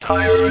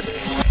tired.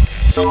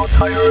 So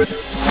tired.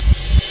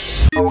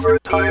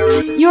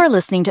 Overtired. You're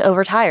listening to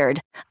Overtired.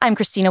 I'm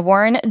Christina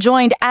Warren,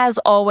 joined as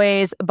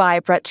always by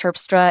Brett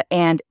Terpstra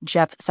and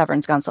Jeff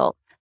Severance-Gunsel.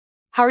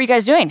 How are you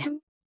guys doing?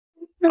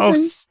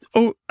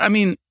 I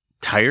mean,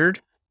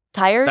 tired.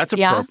 Tired? That's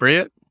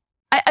appropriate.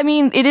 Yeah. I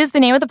mean, it is the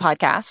name of the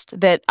podcast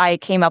that I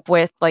came up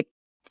with like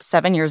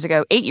 8 years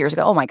ago.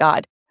 Oh my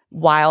God.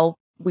 While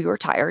we were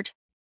tired.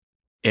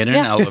 In an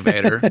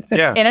elevator.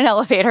 Yeah. In an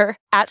elevator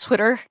at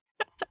Twitter.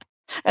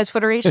 At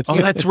Twitter HQ. Oh,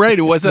 that's right.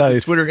 It was at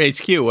Nice. Twitter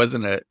HQ,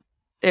 wasn't it?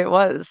 It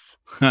was.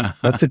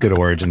 That's a good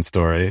origin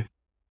story.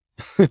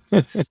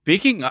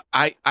 Speaking,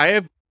 I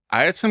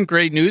have some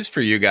great news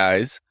for you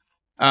guys.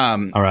 All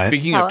right.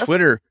 Speaking Tell of us.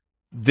 Twitter,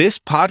 this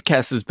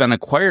podcast has been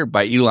acquired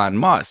by Elon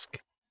Musk,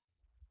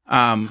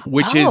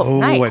 which is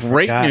nice. I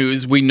great forgot.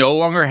 news. We no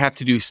longer have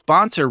to do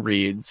sponsor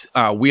reads.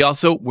 We're not We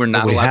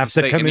allowed have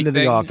to to say come into the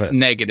anything office.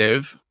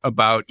 negative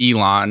about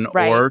Elon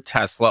Right. or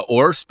Tesla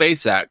or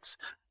SpaceX.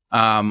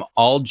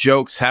 All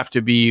jokes have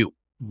to be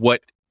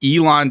what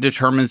Elon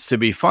determines to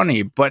be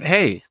funny. But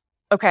hey,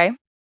 Okay.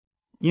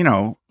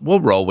 we'll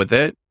roll with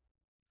it.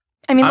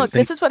 I mean, I'm look,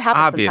 this is what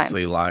happens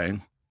Obviously sometimes.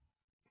 lying.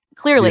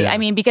 Clearly. Yeah. I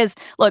mean, because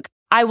look,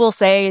 I will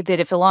say that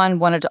if Elon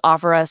wanted to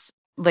offer us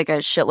like a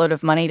shitload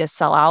of money to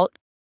sell out,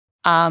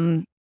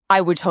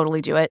 I would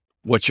totally do it.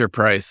 What's your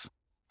price?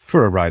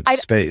 For a ride to I-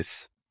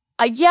 space.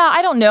 Yeah,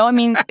 I don't know. I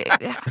mean,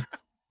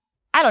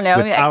 I don't know.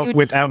 I mean, I would-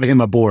 Without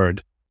him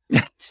aboard.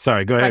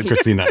 Sorry, go ahead, Right.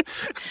 Christina.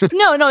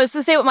 no, it's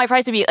to say what my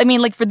price would be. I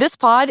mean, like for this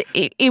pod,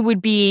 it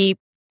would be,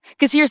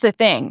 because here's the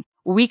thing.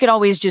 We could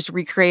always just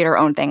recreate our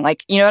own thing.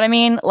 Like, you know what I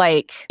mean?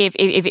 Like if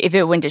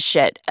it went to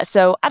shit.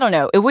 So I don't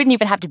know. It wouldn't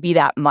even have to be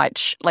that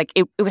much. Like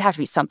it would have to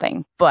be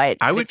something. But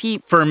I would. if he,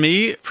 For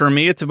me,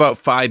 it's about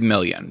 5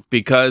 million,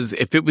 because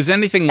if it was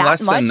anything That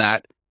less than much?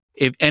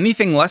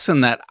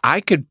 that,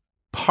 I could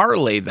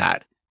parlay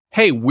that.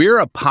 Hey, we're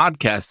a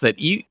podcast that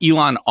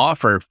Elon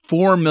offered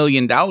 $4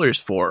 million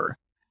for.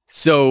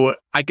 So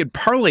I could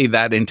parlay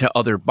that into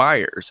other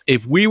buyers.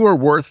 If we were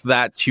worth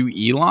that to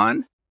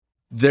Elon,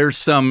 there's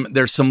some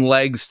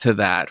legs to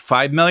that.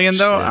 5 million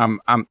though,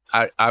 Shit.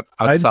 I'd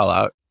I'd- sell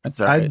out. That's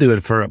all right. I'd do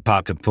it for a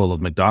pocket full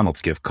of McDonald's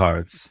gift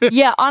cards.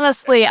 yeah,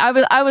 honestly, I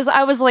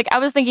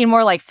was thinking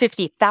more like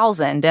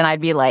 50,000, and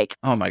I'd be like,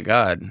 Oh my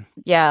God.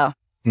 yeah.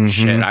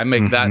 Shit, I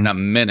make that mhm. in a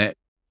minute.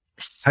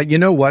 You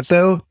know what,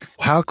 though?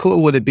 How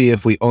cool would it be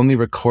if we only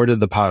recorded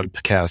the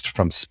podcast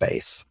from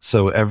space?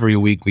 So every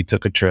week we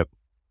took a trip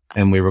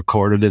and we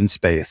recorded in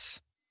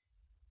space.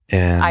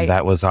 And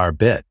that was our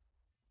bit.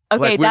 Okay,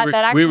 Like, we that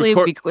actually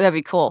record- that'd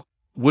be cool.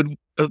 Would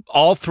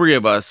all three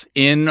of us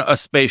in a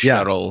space Yeah.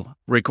 shuttle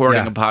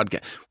recording Yeah. a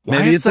podcast? Why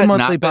Maybe has it's a that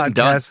monthly not been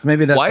done? podcast.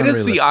 Maybe that's Why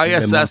does the unrealistic.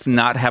 Maybe a ISS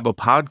not have a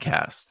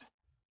podcast?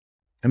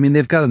 I mean,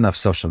 they've got enough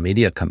social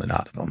media coming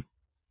out of them.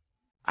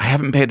 I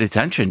haven't paid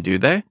attention, do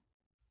they?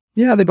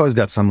 Yeah, they've always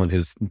got someone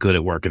who's good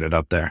at working it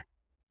up there.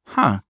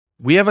 Huh.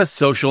 We have a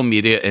social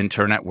media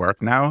intern at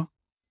work now,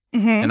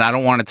 Mhm. and I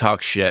don't want to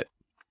talk shit.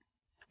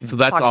 So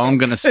that's Talk all I'm shit.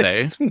 going to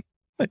say.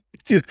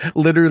 She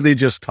literally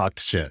just talked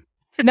shit.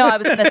 No, I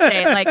was gonna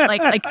say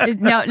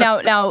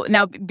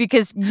now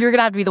because you're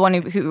gonna have to be the one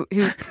who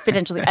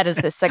potentially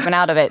edits this segment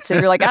out of it. So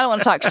you're like, I don't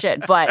want to talk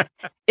shit, but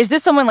is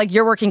this someone like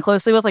you're working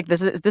closely with? Like,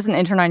 is this an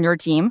intern on your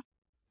team?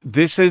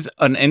 This is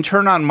an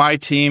intern on my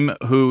team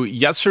who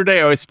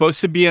yesterday I was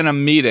supposed to be in a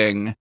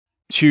meeting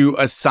to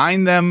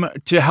assign them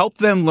to help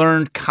them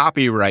learn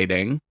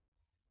copywriting.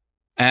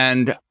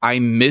 And I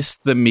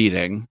missed the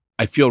meeting.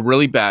 I feel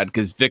really bad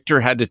because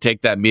Victor had to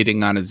take that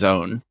meeting on his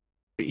own.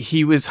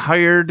 He was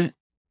hired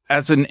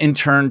as an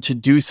intern to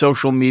do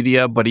social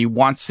media, but he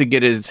wants to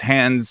get his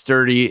hands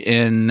dirty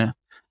in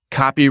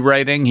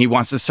copywriting. He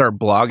wants to start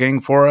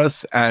blogging for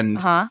us. And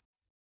Huh?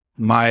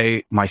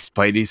 my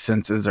spidey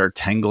senses are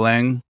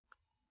tingling,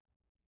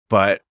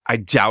 but I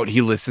doubt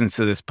he listens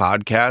to this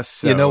podcast.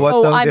 So. You know what,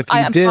 Oh, though? I'm If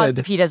he positive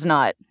did, he does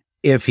not.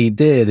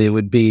 it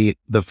would be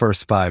the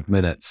first 5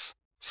 minutes.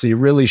 So you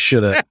really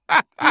should have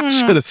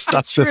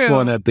stuck It's this true.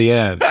 one at the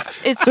end.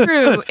 It's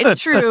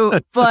true,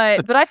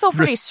 but I feel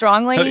pretty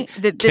strongly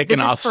that Kicking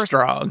this off person-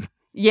 strong.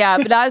 Yeah,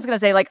 but I was gonna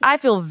say, like, I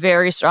feel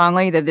very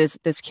strongly that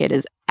this kid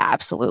is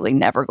absolutely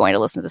never going to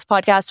listen to this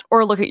podcast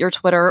or look at your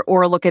Twitter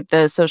or look at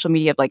the social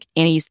media of like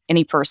any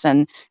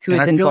person who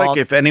And is I feel involved. like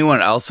if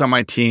anyone else on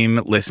my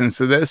team listens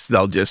to this,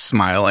 they'll just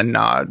smile and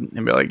nod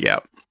and be like, "Yeah,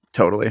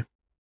 totally."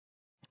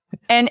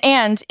 And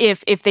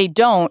if they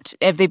don't,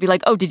 if they'd be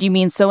like, "Oh, did you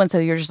mean so and so?"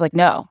 You're just like,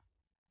 "No."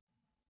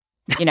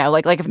 You know,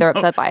 like if they're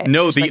upset by it.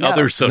 No, you're just the like,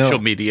 other no. social No.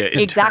 media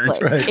interns.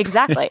 Exactly, right.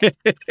 exactly.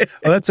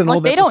 Oh, that's an Like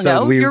old they don't episode.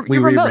 know. We You're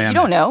remote. reran You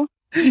don't it. know.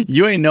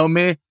 You ain't know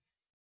me.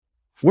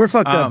 We're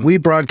fucked up. Um, We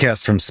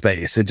broadcast from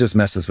space. It just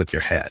messes with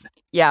your head.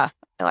 Yeah,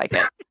 I like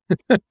it.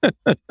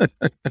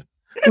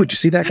 Oh, did you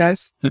see that,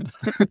 guys?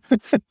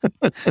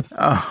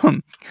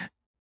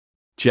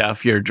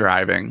 Jeff, you're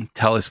driving.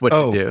 Tell us what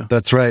to do.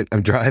 That's right.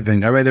 I'm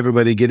driving. All right,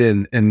 everybody, get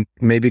in and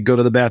maybe go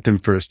to the bathroom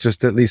first.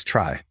 Just at least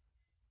try.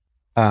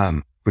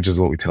 Which is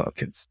what we tell our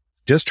kids.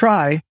 Just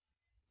try.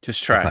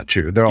 Just try. That's not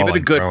true. They're Give all it a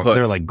like good grown, push.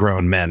 they're like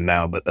grown men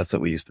now, but that's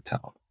what we used to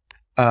tell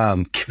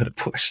them. Give it a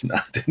push.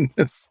 Nothing.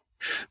 That's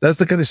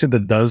the kind of shit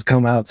that does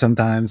come out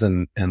sometimes.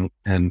 And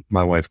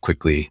my wife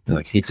quickly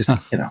like, hey, just,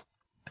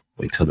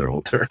 wait till they're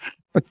older.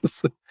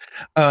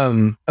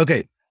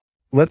 Okay.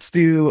 Let's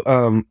do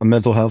a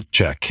mental health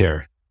check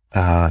here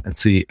and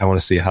see. I want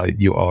to see how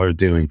you all are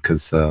doing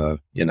because,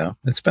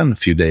 it's been a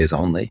few days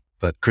only.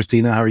 But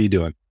Christina, how are you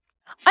doing?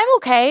 I'm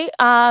okay.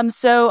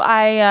 So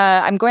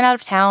I'm going out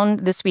of town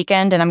this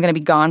weekend and I'm going to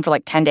be gone for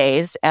like 10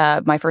 days,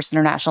 my first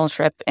international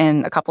trip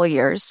in a couple of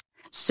years.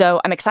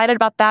 So I'm excited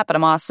about that, but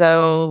I'm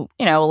also,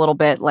 a little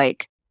bit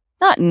like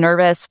not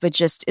nervous, but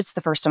just it's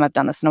the first time I've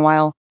done this in a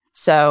while.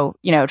 So,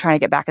 trying to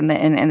get back in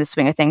the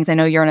swing of things. I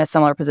know you're in a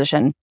similar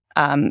position,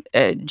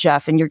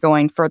 Jeff, and you're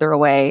going further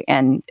away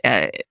and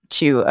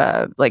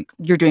to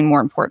you're doing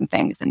more important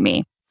things than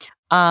me.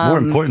 More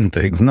important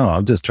things? No,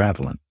 I'm just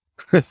traveling.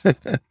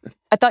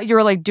 I thought you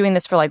were like doing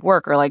this for like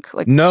work or like.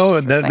 No,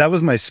 that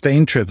was my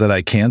Spain trip that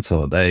I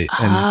canceled. And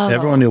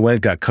everyone who went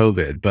got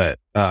COVID,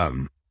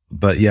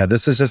 but yeah,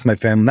 this is just my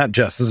family.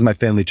 This is my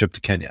family trip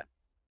to Kenya.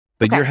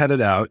 But okay. You're headed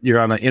out. You're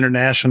on an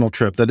international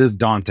trip that is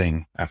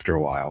daunting after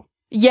a while.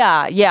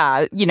 Yeah.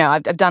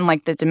 I've done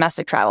like the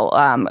domestic travel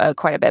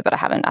quite a bit, but I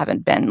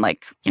haven't been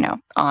like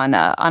on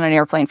an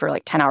airplane for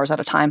like 10 hours at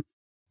a time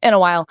in a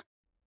while.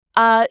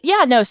 So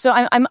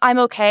I'm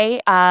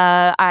okay.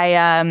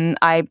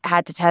 I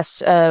had to test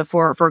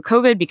for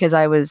COVID because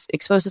I was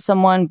exposed to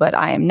someone, but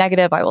I am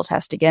negative. I will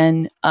test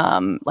again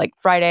like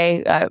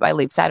Friday. I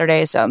leave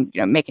Saturday, so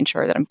I'm making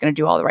sure that I'm going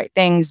to do all the right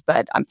things,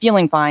 but I'm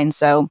feeling fine,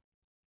 so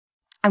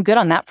I'm good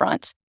on that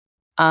front.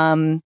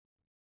 And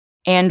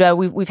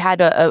we've had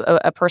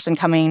a person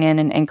coming in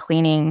and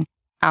cleaning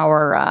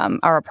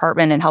our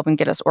apartment and helping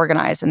get us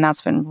organized, and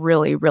that's been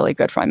really, really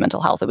good for my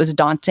mental health. It was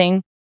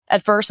daunting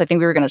at first. I think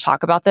we were going to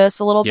talk about this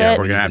a little bit. Yeah,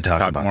 we're going to have to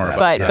talk more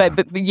about that.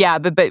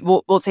 But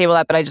we'll table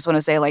that. But I just want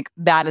to say like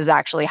that is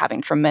actually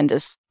having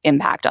tremendous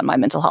impact on my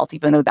mental health,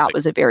 even though that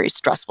was a very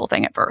stressful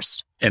thing at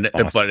first.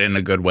 But in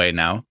a good way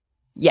now.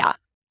 Yeah.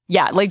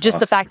 Like just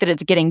the fact that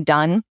it's getting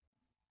done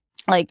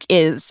like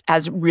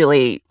has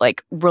really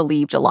like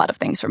relieved a lot of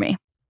things for me.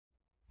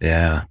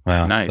 Yeah.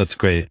 Wow. Nice. That's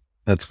great.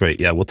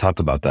 Yeah. We'll talk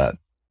about that.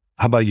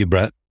 How about you,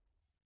 Brett?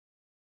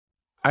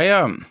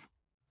 I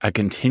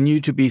continue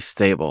to be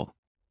stable.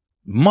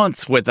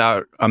 Months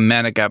without a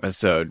manic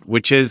episode,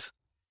 which is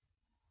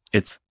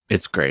it's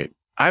great.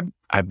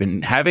 I've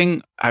been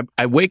having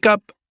I wake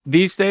up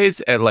these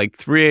days at like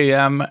 3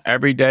 a.m.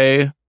 every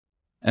day, and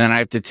then I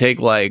have to take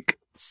like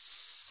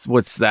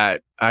what's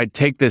that? I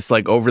take this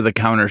like over the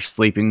counter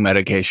sleeping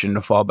medication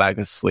to fall back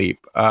asleep.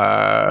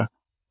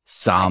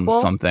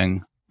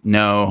 Something.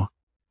 No,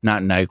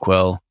 not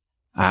NyQuil.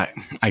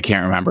 I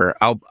can't remember.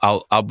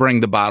 I'll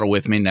bring the bottle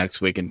with me next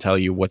week and tell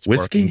you what's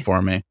Whiskey? working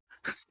for me.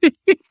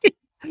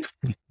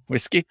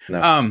 Whiskey?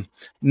 No.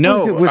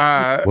 No.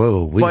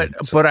 Whoa.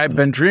 But I've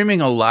been dreaming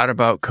a lot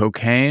about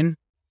cocaine.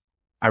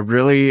 I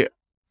really,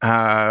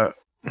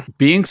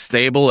 being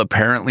stable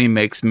apparently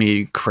makes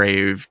me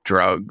crave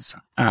drugs.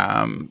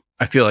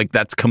 I feel like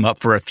that's come up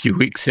for a few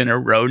weeks in a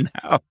row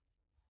now.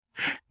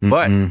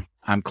 But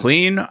I'm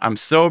clean. I'm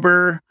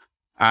sober.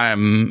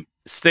 I'm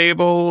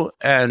stable.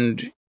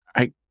 And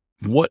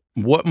what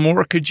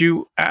more could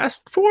you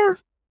ask for?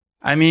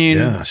 I mean,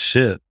 yeah,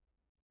 shit.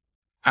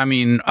 I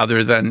mean,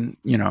 other than,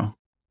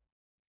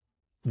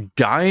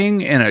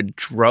 dying in a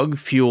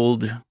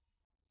drug-fueled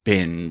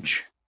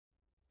binge.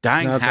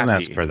 Dying happy. Don't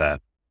ask for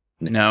that.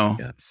 No.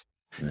 Yes.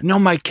 No,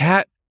 my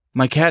cat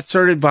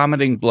started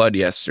vomiting blood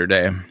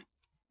yesterday.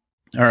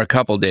 Or a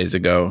couple days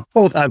ago.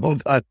 Hold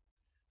on.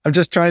 I'm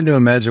just trying to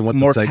imagine what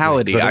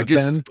mortality. I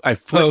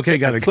flipped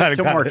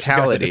to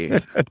mortality.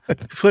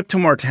 Flipped to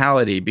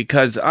mortality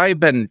because I've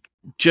been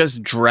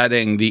just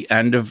dreading the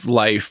end of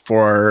life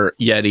for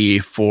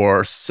Yeti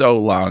for so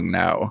long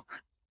now.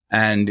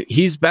 And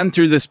he's been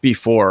through this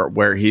before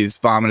where he's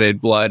vomited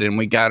blood and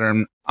we got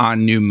him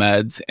on new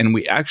meds. And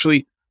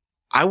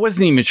I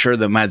wasn't even sure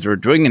the meds were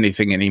doing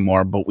anything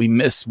anymore, but we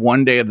missed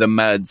one day of the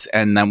meds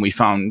and then we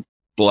found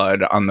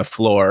blood on the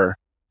floor.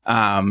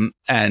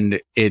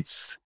 And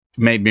it's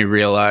made me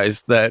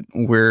realize that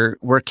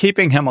we're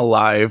keeping him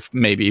alive,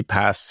 maybe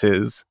past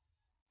his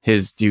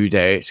due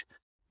date,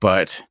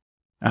 but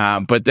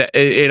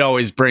it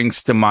always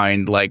brings to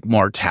mind like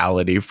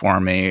mortality for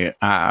me.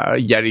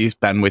 Yeti's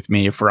been with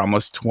me for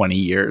almost 20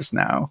 years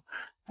now,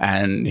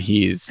 and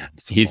he's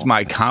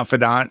my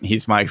confidant.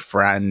 He's my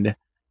friend.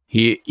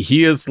 He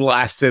has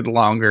lasted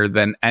longer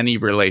than any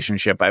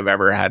relationship I've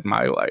ever had in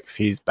my life.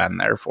 He's been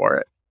there for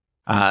it.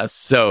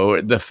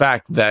 So the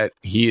fact that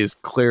he is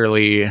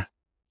clearly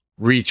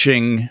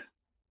reaching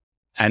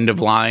end of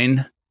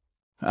line,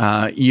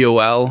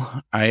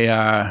 EOL,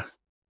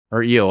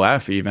 or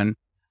EOF even.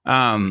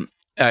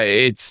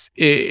 It's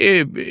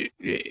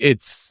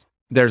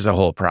there's a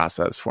whole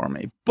process for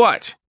me,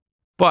 but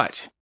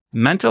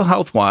mental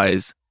health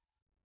wise,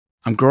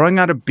 I'm growing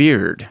out a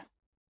beard.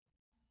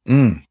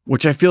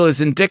 which I feel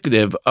is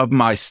indicative of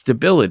my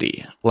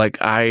stability.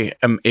 Like I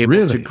am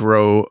able to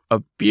grow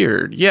a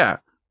beard. Yeah.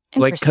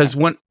 Like, because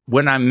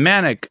when I'm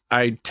manic,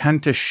 I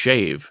tend to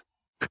shave.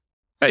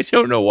 I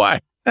don't know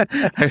why. I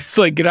just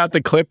like get out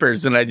the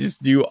clippers and I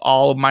just do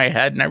all of my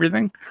head and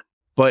everything.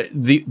 But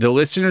the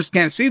listeners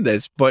can't see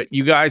this, but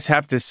you guys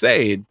have to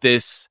say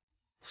this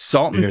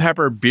salt and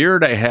pepper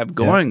beard I have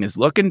going is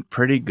looking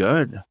pretty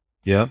good.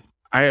 Yeah.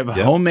 I have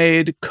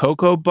homemade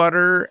cocoa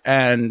butter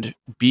and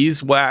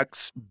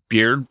beeswax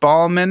beard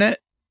balm in it.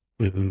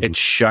 Mm-hmm. It's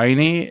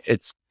shiny.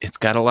 It's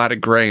got a lot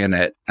of gray in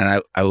it.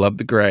 And I love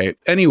the gray.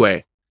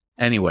 Anyway,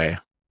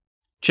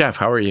 Jeff,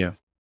 how are you?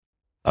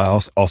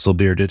 Also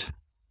bearded.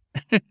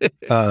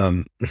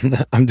 I'm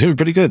doing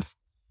pretty good.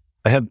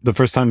 I had the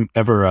first time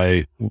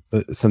ever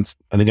since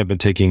I think I've been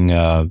taking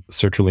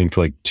sertraline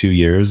for like 2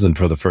 years, and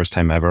for the first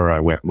time ever I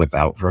went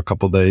without for a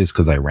couple of days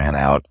because I ran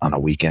out on a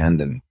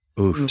weekend and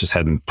just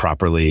hadn't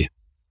properly.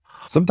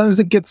 Sometimes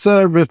it gets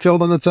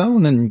refilled on its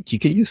own and you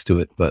get used to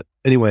it. But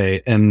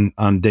anyway, and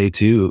on day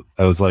 2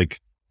 I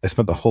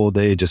spent the whole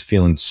day just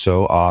feeling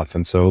so off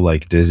and so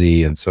like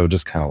dizzy and so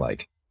just kind of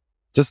like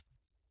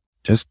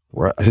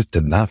I just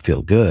did not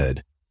feel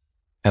good.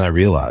 And I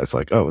realized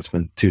like, oh, it's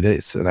been 2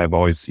 days. And I've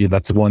always,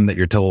 that's the one that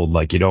you're told,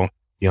 like, you don't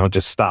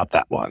just stop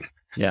that one.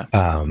 Yeah.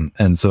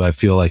 And so I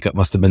feel like it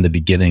must've been the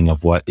beginning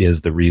of what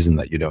is the reason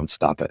that you don't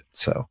stop it.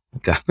 So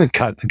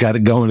got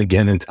it going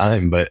again in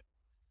time, but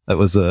it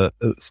was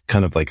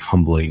kind of like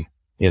humbling,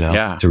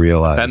 to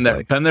realize.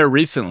 Been there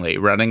recently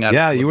running out.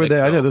 Yeah. You were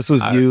there. I know this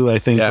was I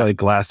think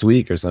like last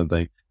week or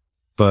something,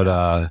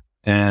 but,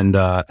 and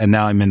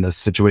now I'm in the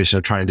situation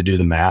of trying to do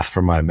the math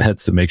for my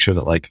meds to make sure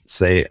that, like,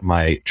 say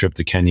my trip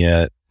to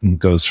Kenya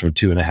goes from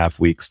 2.5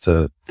 weeks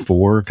to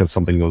 4 because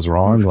something goes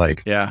wrong.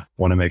 Like,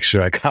 want to make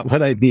sure I got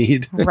what I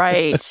need.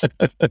 Right.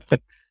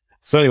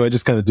 So anyway,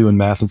 just kind of doing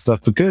math and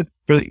stuff, but good.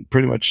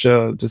 Pretty much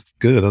just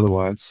good.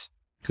 Otherwise,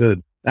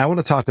 good. Now, I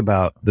want to talk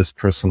about this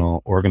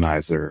personal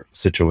organizer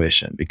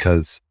situation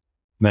because,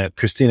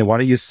 Christina, why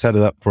don't you set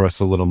it up for us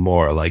a little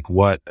more? Like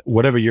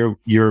whatever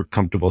you're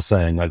comfortable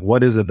saying, like,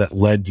 what is it that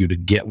led you to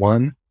get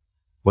one?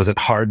 Was it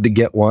hard to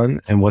get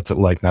one? And what's it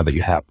like now that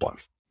you have one?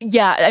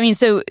 Yeah.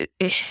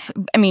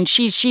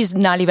 She's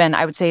not even,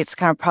 I would say it's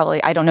kind of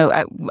probably, I don't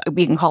know,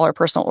 we can call her a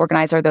personal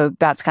organizer, though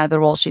that's kind of the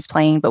role she's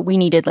playing, but we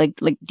needed like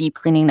deep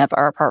cleaning of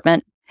our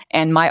apartment.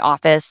 And my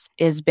office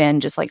has been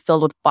just like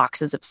filled with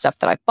boxes of stuff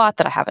that I've bought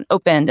that I haven't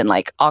opened and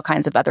like all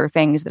kinds of other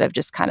things that have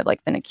just kind of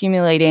like been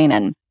accumulating.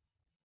 And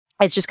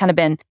it's just kind of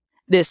been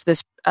this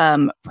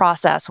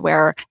process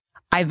where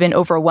I've been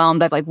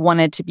overwhelmed. I've like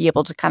wanted to be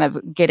able to kind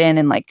of get in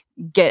and like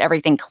get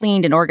everything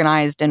cleaned and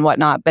organized and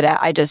whatnot. But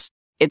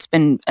it's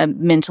been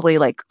mentally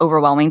like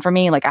overwhelming for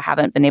me. Like I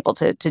haven't been able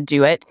to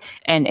do it.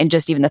 And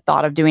just even the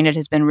thought of doing it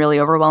has been really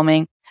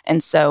overwhelming.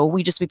 And so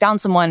we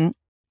found someone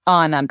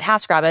on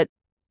TaskRabbit,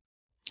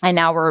 and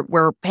now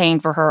we're paying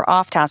for her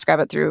off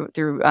TaskRabbit through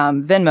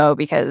Venmo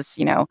because,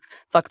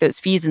 fuck those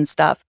fees and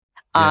stuff.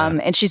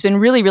 And she's been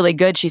really, really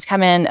good. She's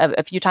come in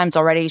a few times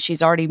already.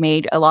 She's already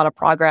made a lot of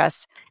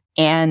progress.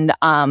 And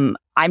I'm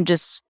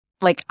just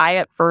like, I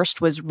at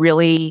first was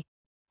really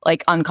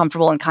like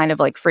uncomfortable and kind of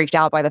like freaked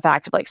out by the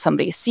fact of like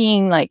somebody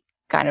seeing like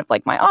kind of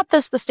like my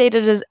office, the state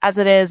it is as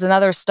it is and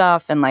other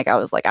stuff. And like, I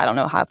was like, I don't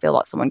know how I feel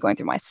about someone going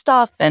through my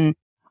stuff and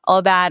all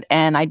of that.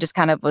 And I just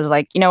kind of was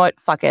like, you know what,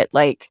 fuck it.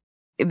 Like,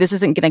 this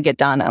isn't going to get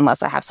done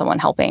unless I have someone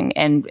helping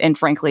and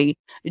frankly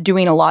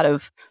doing a lot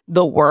of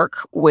the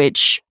work,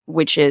 which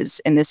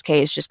is in this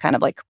case just kind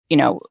of like,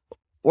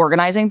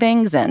 organizing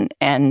things and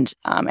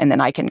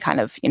then I can kind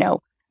of,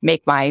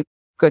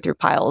 go through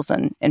piles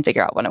and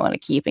figure out what I want to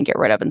keep and get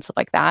rid of and stuff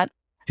like that.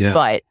 Yeah.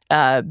 But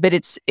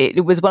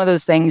it was one of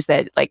those things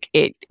that like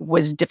it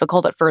was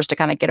difficult at first to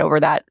kind of get over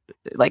that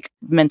like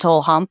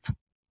mental hump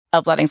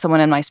of letting someone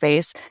in my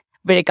space.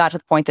 But it got to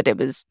the point that it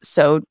was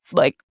so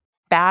like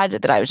bad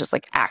that I was just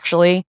like,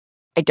 actually,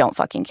 I don't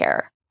fucking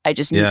care. I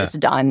just need this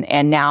done.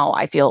 And now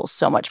I feel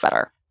so much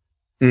better.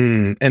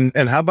 And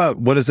how about,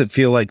 what does it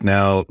feel like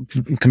now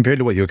compared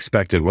to what you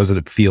expected? What does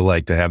it feel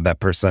like to have that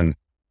person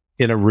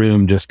in a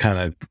room just kind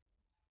of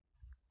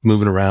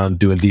moving around,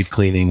 doing deep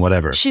cleaning,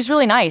 whatever? She's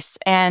really nice.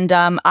 And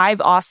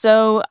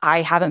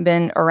I haven't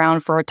been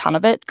around for a ton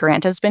of it.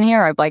 Grant has been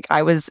here. It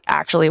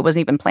wasn't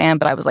even planned,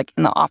 but I was like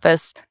in the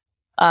office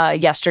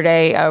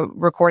yesterday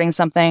recording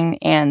something.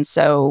 And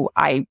so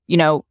I,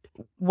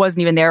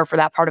 wasn't even there for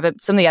that part of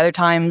it. Some of the other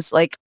times,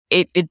 like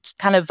it's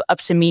kind of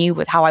up to me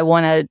with how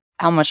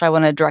much I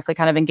want to directly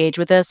kind of engage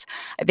with this.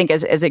 I think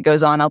as it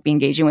goes on, I'll be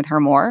engaging with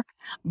her more,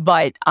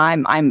 but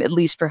I'm at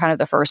least for kind of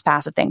the first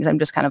pass of things, I'm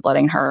just kind of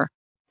letting her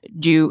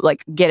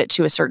get it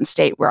to a certain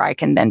state where I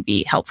can then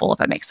be helpful, if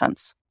that makes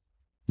sense.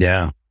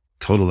 Yeah,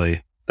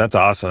 totally. That's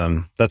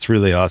awesome. That's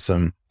really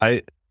awesome.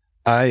 I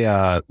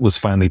was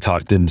finally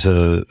talked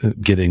into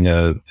getting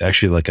a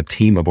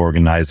team of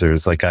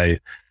organizers.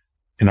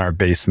 In our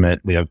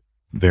basement, we have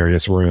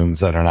various rooms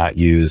that are not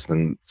used,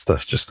 and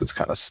stuff just gets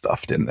kind of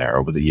stuffed in there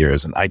over the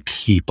years. And I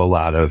keep a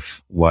lot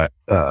of what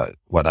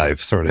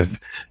I've sort of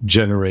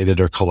generated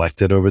or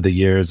collected over the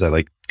years. I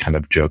like kind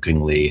of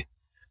jokingly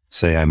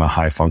say I'm a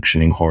high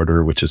functioning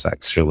hoarder, which is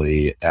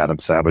actually Adam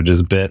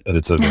Savage's bit, and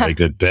it's a very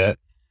good bit.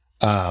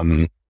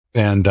 But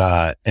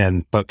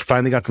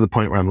finally got to the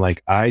point where I'm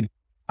like, I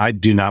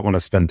do not want to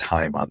spend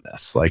time on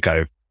this. Like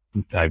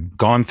I've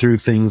gone through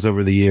things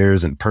over the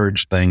years and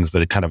purged things,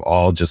 but it kind of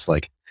all just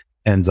like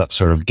ends up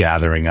sort of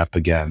gathering up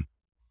again.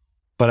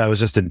 But I was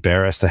just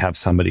embarrassed to have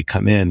somebody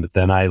come in. But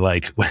then I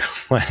like,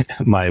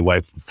 my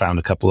wife found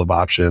a couple of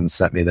options,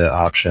 sent me the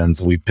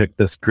options. We picked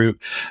this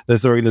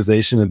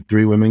organization, and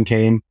 3 women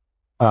came,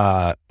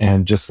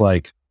 and just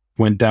like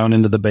went down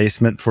into the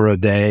basement for a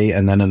day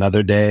and then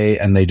another day.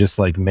 And they just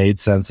like made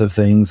sense of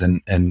things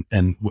and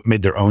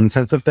made their own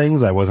sense of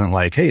things. I wasn't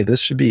like, hey,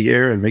 this should be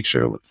here and make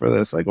sure to look for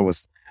this. Like, it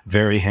was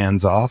very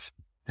hands off,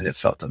 and it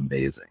felt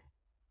amazing.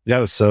 I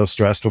was so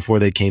stressed before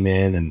they came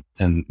in,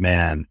 and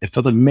man, it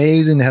felt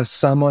amazing to have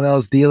someone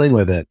else dealing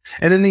with it.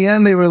 And in the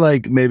end, they were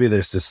like, maybe they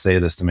just say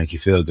this to make you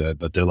feel good,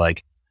 but they're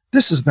like,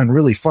 this has been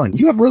really fun.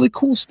 You have really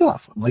cool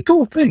stuff. I'm like,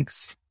 oh,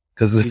 thanks.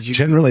 Because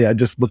generally, I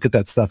just look at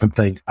that stuff and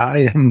think,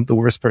 I am the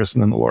worst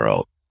person in the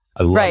world.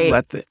 I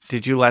love it.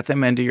 Did you let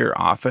them into your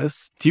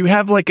office? Do you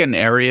have like an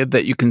area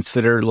that you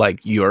consider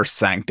like your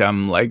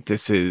sanctum? Like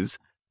this is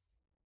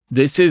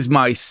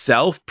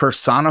myself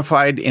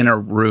personified in a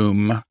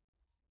room,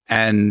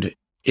 and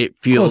it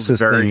feels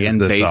very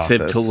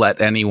invasive to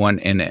let anyone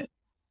in it.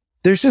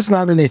 There's just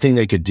not anything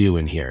they could do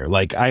in here.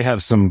 Like I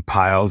have some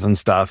piles and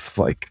stuff,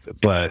 like,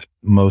 but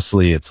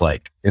mostly it's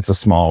like, it's a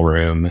small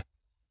room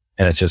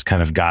and it's just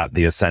kind of got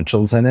the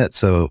essentials in it.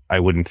 So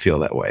I wouldn't feel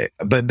that way.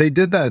 But they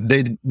did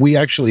that. We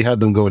actually had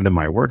them go into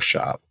my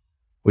workshop,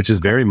 which is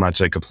very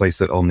much like a place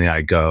that only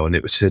I go. And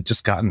it had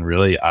just gotten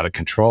really out of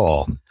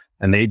control.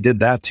 And they did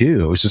that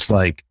too. It was just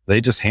like,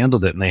 they just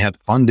handled it and they had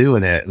fun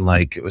doing it. And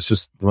like, it was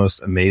just the most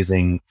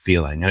amazing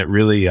feeling. And it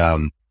really,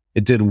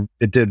 it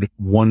did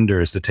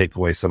wonders to take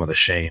away some of the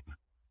shame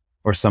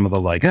or some of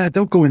the like,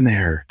 don't go in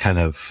there kind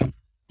of.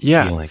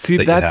 Yeah.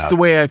 See, that's the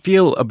way I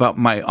feel about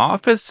my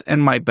office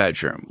and my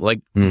bedroom.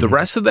 Like the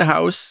rest of the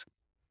house,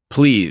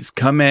 please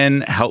come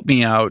in, help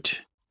me out,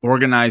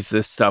 organize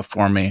this stuff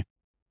for me.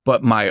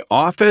 But my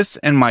office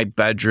and my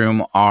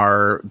bedroom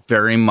are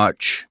very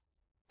much,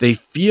 they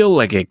feel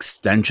like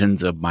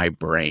extensions of my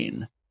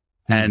brain,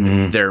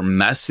 and they're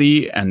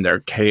messy and they're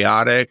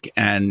chaotic,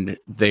 and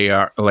they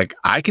are like,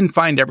 I can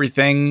find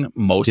everything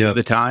most of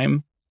the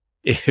time.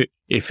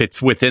 If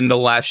it's within the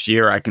last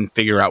year, I can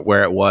figure out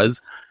where it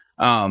was.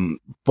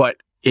 But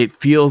it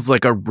feels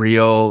like a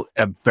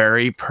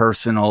very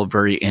personal,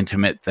 very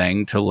intimate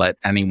thing to let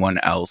anyone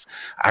else.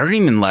 I don't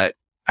even let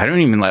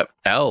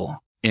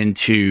Elle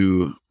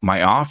into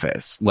my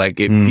office.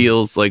 Like it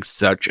feels like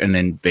such an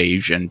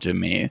invasion to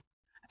me.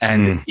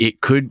 And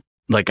it could,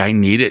 like, I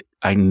need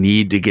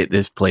to get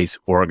this place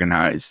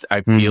organized.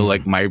 I feel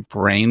like my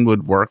brain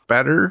would work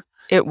better.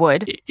 It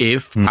would.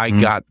 If I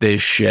got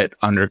this shit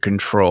under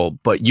control.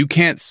 But you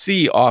can't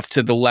see off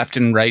to the left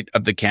and right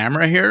of the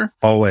camera here.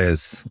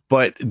 Always.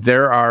 But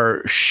there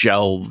are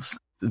shelves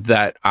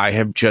that I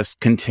have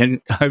just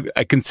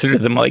I consider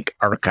them like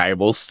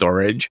archival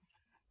storage.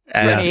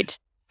 And,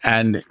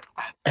 and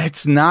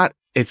it's not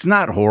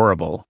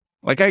horrible.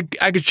 Like I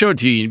could show it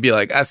to you and you'd be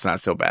like, that's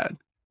not so bad.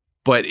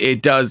 But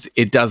it does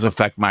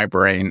affect my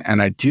brain.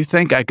 And I do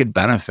think I could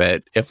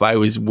benefit if I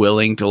was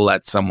willing to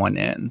let someone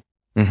in.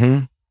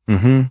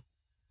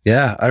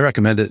 Yeah, I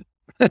recommend it.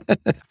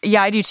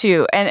 Yeah, I do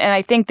too. And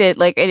I think that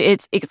like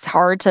it's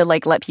hard to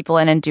like let people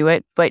in and do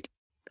it, but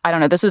I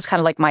don't know. This was kind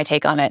of like my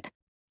take on it.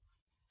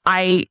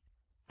 I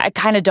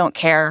kind of don't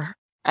care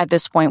at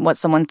this point what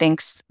someone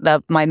thinks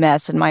of my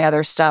mess and my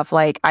other stuff.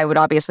 Like I would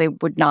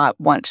not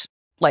want,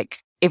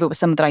 like, if it was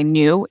someone that I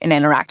knew and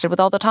interacted with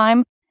all the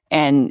time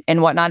and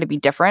whatnot, to be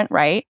different,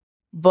 right?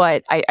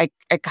 But I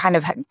kind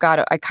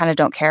of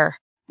don't care.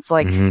 It's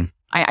like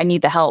I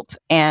need the help,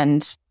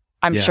 and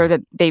I'm sure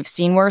that they've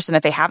seen worse, and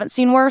if they haven't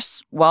seen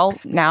worse, well,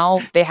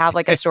 now they have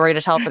like a story to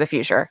tell for the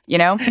future, you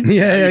know?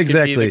 Yeah,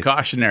 exactly. Be the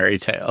cautionary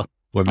tale.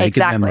 We're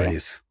making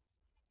memories.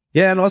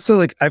 Yeah, and also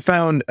like I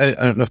found, I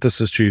don't know if this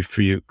is true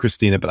for you,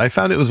 Christina, but I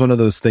found it was one of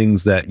those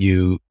things that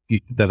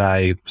that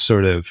I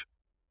sort of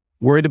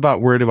worried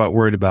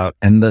about,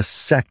 and the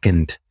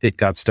second it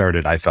got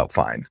started, I felt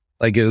fine.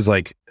 Like it was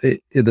like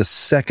the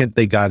second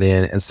they got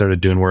in and started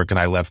doing work, and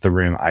I left the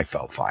room, I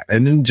felt fine.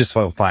 And didn't just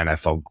felt fine; I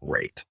felt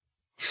great.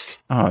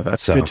 Oh,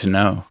 that's good to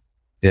know.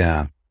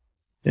 Yeah.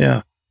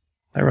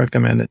 I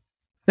recommend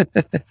it.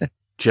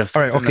 Just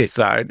as an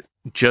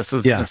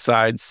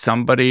aside,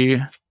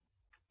 somebody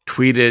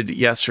tweeted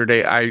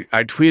yesterday.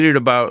 I tweeted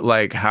about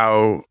like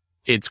how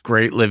it's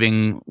great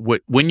living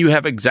when you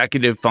have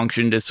executive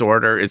function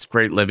disorder. It's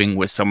great living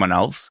with someone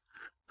else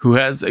who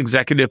has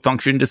executive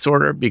function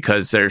disorder,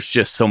 because there's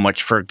just so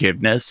much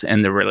forgiveness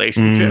in the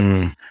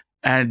relationship.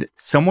 And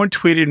someone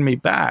tweeted me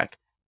back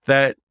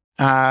that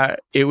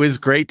it was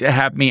great to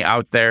have me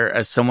out there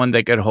as someone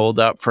they could hold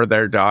up for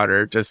their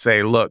daughter to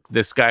say, look,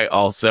 this guy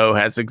also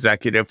has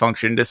executive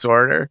function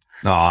disorder.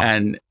 Aw.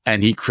 And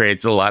he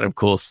creates a lot of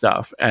cool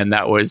stuff. And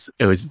it was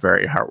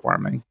very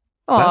heartwarming.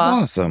 Aw, That's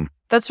awesome.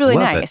 that's really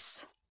Love it.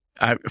 nice.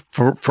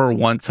 For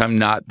once, I'm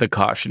not the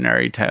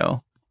cautionary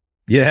tale.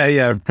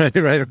 Yeah.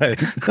 Right.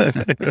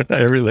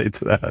 I relate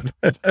to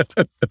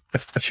that.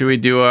 Should we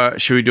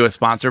do a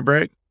sponsor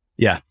break?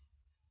 Yeah.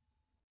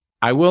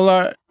 I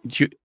will.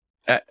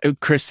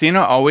 Christina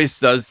always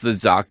does the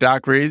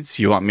ZocDoc reads.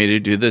 You want me to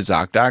do the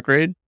ZocDoc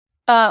read?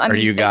 Or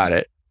you got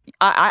it?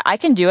 I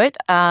can do it.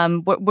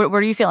 What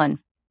are you feeling?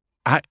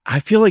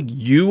 I feel like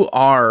you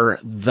are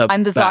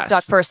I'm the best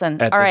ZocDoc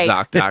person. at All the right.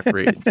 ZocDoc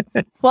reads.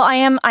 Well, I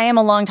am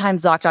a longtime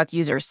ZocDoc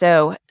user,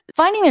 so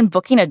finding and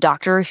booking a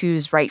doctor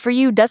who's right for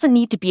you doesn't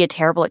need to be a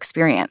terrible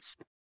experience.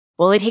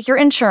 Will they take your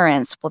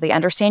insurance? Will they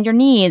understand your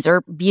needs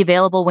or be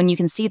available when you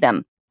can see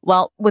them?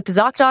 Well, with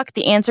ZocDoc,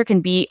 the answer can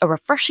be a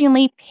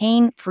refreshingly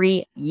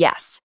pain-free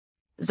yes.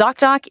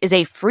 ZocDoc is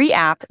a free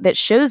app that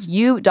shows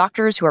you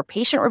doctors who are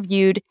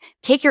patient-reviewed,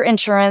 take your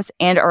insurance,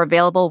 and are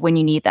available when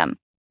you need them.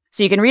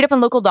 So you can read up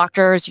on local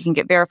doctors, you can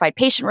get verified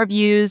patient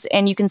reviews,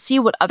 and you can see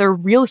what other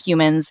real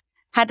humans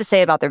had to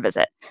say about their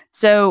visit.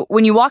 So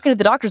when you walk into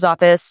the doctor's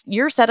office,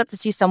 you're set up to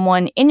see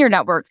someone in your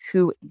network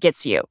who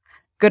gets you.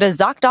 Go to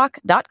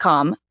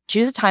ZocDoc.com,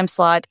 choose a time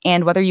slot,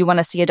 and whether you want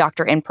to see a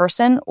doctor in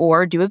person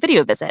or do a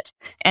video visit.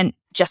 And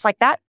just like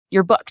that,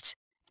 you're booked.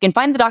 You can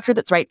find the doctor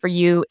that's right for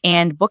you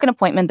and book an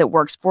appointment that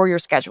works for your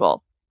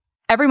schedule.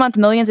 Every month,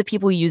 millions of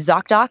people use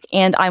ZocDoc,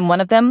 and I'm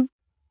one of them.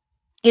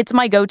 It's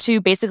my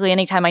go-to basically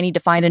anytime I need to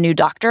find a new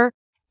doctor.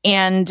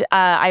 And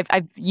I've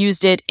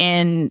used it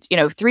in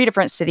 3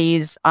 different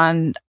cities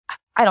on,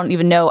 I don't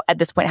even know at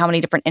this point how many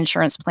different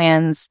insurance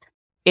plans.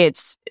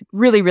 It's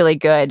really, really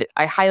good.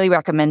 I highly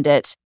recommend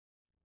it.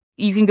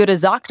 You can go to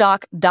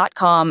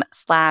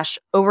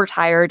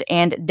ZocDoc.com/overtired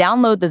and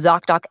download the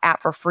ZocDoc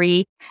app for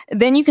free.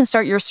 Then you can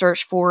start your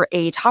search for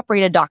a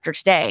top-rated doctor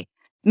today.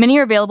 Many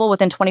are available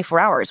within 24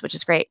 hours, which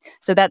is great.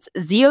 So that's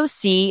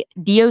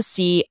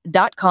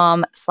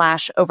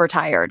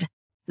ZocDoc.com/overtired.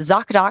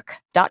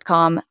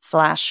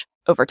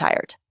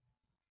 ZocDoc.com/overtired.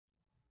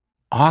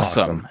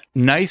 Awesome.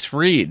 Nice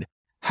read.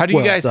 How do you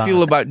Well guys done.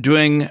 feel about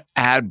doing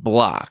ad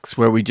blocks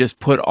where we just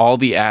put all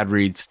the ad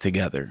reads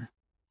together?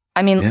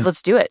 I mean, Yeah.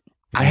 let's do it.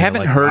 I Yeah,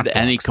 haven't like heard ad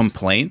any blocks.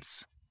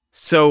 complaints.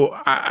 So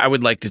I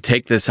would like to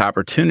take this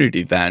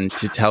opportunity then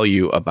to tell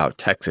you about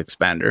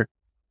TextExpander.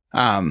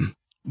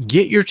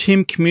 Get your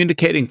team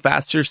communicating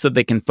faster so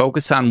they can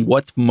focus on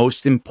what's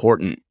most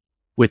important.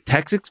 With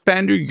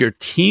TextExpander, your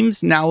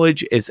team's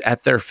knowledge is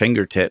at their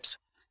fingertips.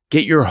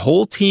 Get your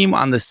whole team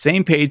on the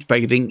same page by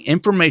getting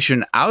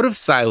information out of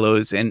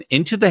silos and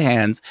into the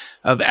hands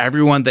of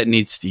everyone that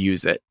needs to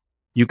use it.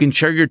 You can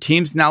share your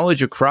team's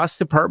knowledge across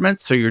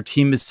departments so your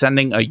team is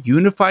sending a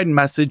unified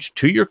message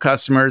to your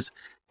customers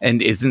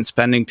and isn't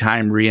spending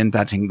time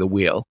reinventing the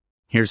wheel.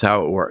 Here's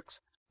how it works.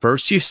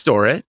 First, you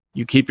store it.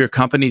 You keep your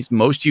company's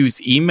most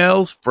used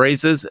emails,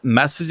 phrases,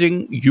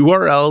 messaging,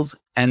 URLs,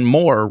 and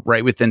more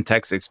right within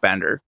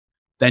TextExpander.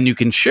 Then you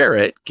can share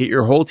it, get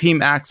your whole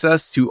team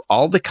access to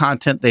all the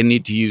content they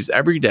need to use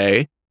every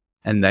day,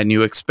 and then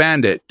you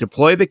expand it.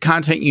 Deploy the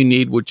content you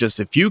need with just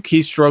a few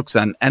keystrokes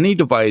on any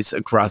device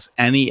across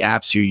any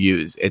apps you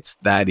use. It's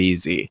that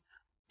easy.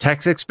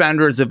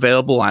 TextExpander is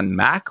available on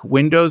Mac,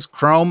 Windows,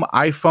 Chrome,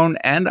 iPhone,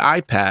 and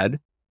iPad.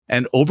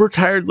 And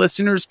Overtired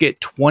listeners get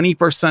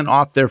 20%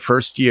 off their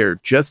first year.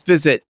 Just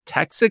visit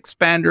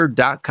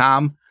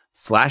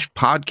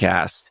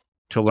textexpander.com/podcast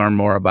to learn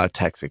more about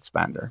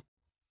TextExpander.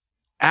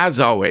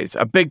 As always,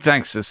 a big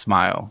thanks to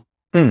Smile.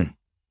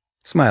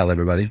 Smile,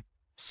 everybody.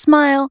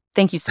 Smile.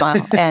 Thank you,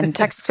 Smile. And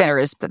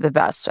TextExpander is the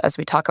best, as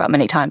we talk about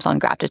many times on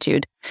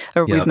Gratitude,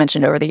 or Yep. we've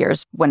mentioned over the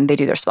years when they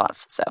do their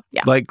spots. So,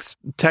 yeah. Like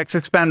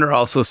TextExpander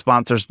also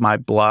sponsors my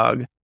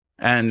blog,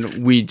 and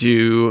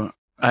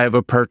I have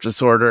a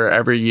purchase order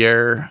every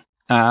year.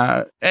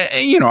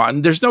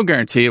 There's no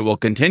guarantee it will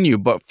continue,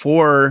 but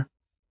for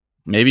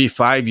maybe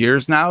 5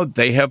 years now,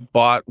 they have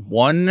bought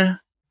one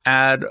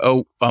ad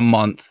a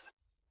month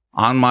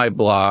on my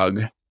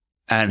blog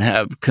and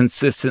have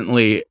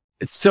consistently.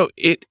 So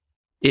it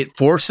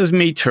forces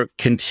me to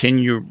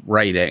continue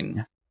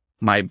writing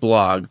my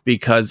blog,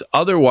 because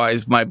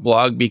otherwise my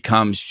blog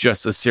becomes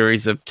just a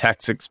series of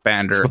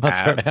TextExpander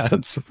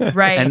ads.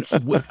 Right. And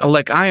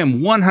I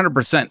am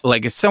 100%,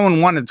 like, if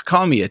someone wanted to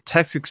call me a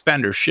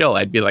TextExpander shill,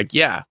 I'd be like,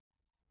 yeah,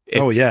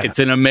 it's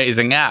an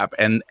amazing app,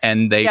 and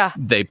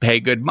they pay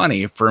good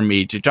money for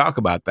me to talk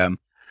about them.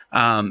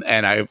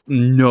 And I have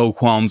no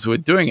qualms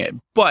with doing it.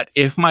 But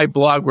if my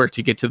blog were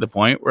to get to the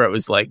point where it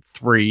was like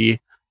 3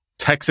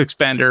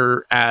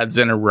 TextExpander ads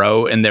in a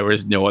row and there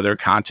was no other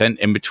content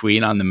in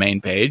between on the main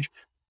page,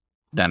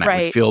 then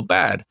I would feel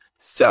bad.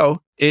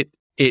 So it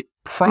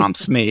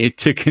prompts me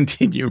to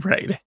continue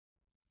writing.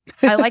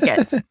 I like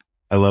it.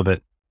 I love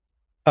it.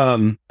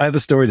 I have a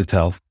story to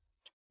tell.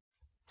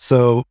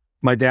 So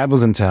my dad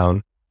was in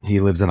town. He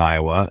lives in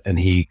Iowa, and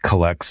he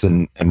collects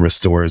and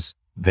restores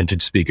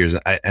vintage speakers.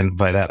 And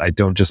by that, I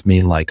don't just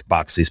mean like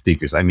boxy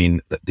speakers. I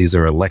mean, these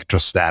are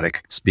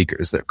electrostatic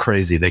speakers. They're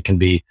crazy. They can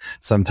be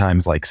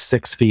sometimes like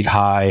 6 feet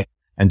high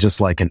and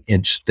just like an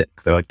inch thick.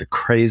 They're like the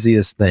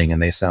craziest thing,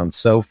 and they sound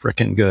so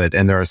freaking good.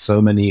 And there are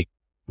so many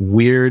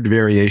weird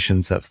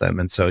variations of them.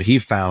 And so he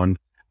found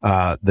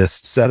this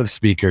set of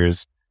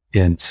speakers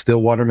in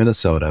Stillwater,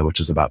 Minnesota, which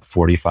is about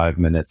 45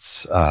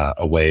 minutes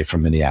away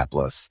from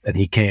Minneapolis. And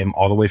he came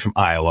all the way from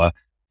Iowa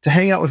to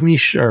hang out with me,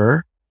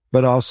 sure,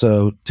 but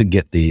also to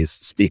get these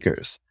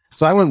speakers.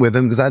 So I went with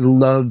him because I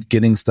love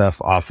getting stuff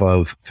off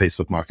of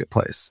Facebook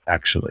Marketplace,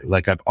 actually.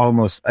 Like I've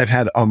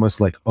had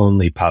almost like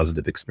only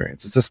positive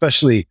experiences,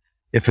 especially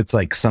if it's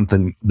like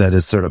something that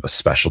is sort of a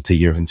specialty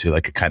you're into,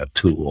 like a kind of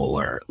tool,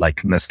 or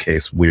like in this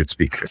case, weird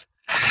speakers.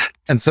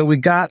 And so we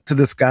got to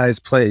this guy's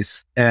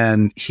place,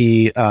 and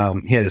he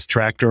had his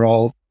tractor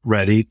all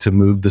ready to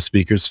move the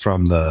speakers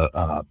from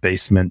the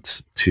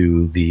basement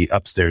to the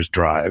upstairs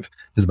drive.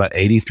 He's about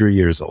 83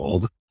 years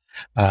old.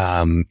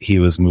 He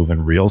was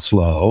moving real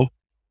slow,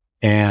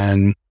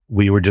 and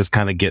we were just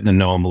kind of getting to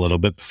know him a little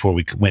bit before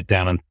we went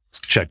down and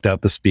checked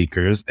out the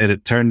speakers. And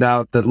it turned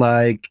out that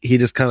like he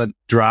just kind of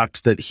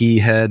dropped that he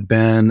had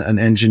been an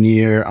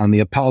engineer on the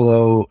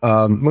Apollo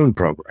moon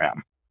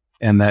program,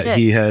 and that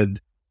he had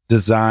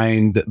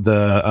designed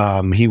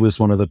he was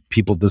one of the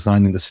people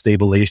designing the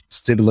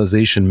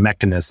stabilization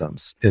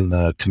mechanisms in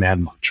the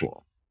command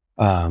module,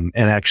 and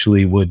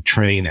actually would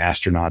train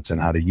astronauts in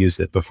how to use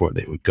it before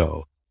they would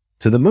go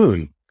to the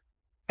moon.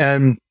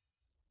 And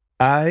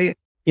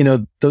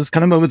those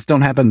kind of moments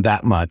don't happen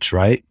that much,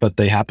 right? But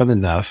they happen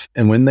enough.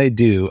 And when they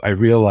do, I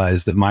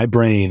realize that my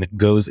brain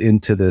goes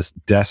into this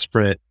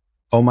desperate,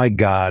 oh my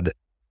God,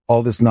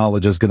 all this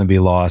knowledge is going to be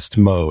lost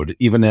mode,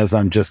 even as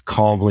I'm just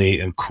calmly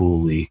and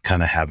coolly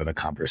kind of having a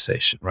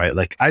conversation, right?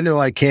 Like, I know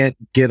I can't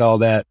get all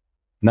that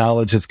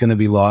knowledge that's going to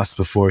be lost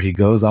before he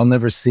goes. I'll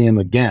never see him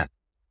again.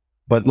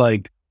 But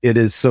like, it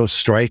is so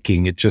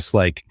striking. It just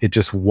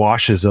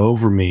washes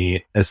over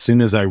me as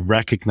soon as I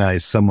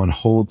recognize someone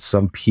holds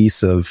some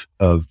piece of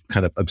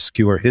kind of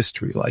obscure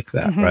history like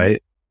that,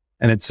 right?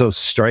 And it's so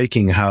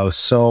striking how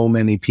so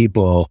many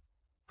people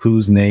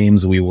whose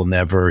names we will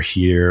never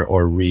hear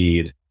or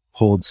read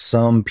hold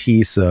some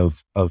piece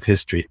of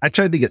history. I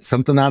tried to get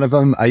something out of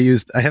him. I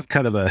have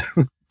kind of a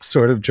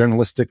sort of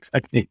journalistic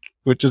technique,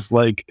 which is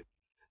like,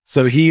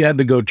 so he had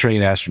to go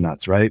train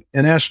astronauts, right?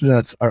 And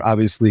astronauts are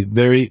obviously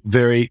very,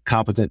 very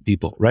competent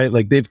people, right?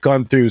 Like they've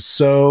gone through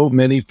so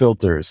many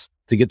filters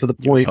to get to the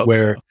point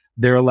where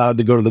they're allowed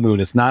to go to the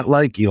moon. It's not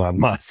like Elon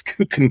Musk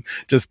who can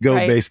just go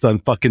based on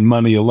fucking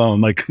money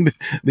alone. Like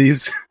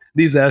these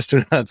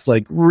astronauts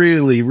like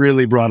really,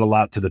 really brought a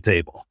lot to the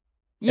table.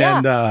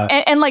 Yeah.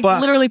 And like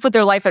literally put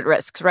their life at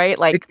risk, right?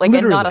 Like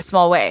in not a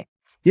small way.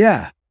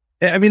 Yeah.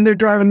 I mean, they're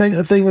driving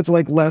a thing that's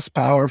like less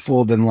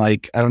powerful than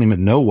like, I don't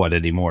even know what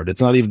anymore.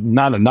 It's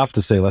not enough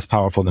to say less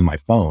powerful than my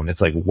phone.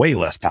 It's like way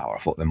less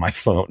powerful than my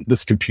phone,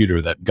 this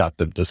computer that got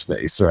them to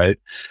space. Right.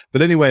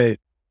 But anyway,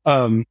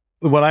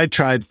 what I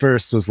tried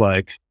first was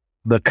like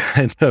the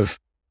kind of,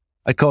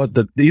 I call it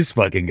these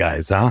fucking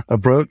guys,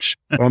 approach.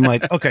 Where I'm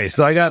like, okay,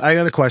 so I got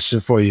a question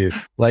for you.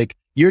 Like,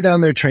 you're down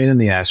there training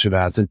the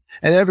astronauts, and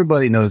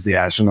everybody knows the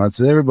astronauts,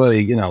 and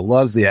everybody,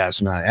 loves the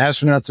astronaut.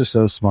 Astronauts are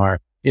so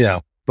smart,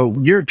 but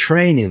you're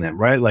training them,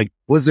 right? Like,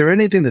 was there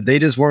anything that they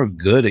just weren't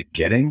good at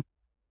getting?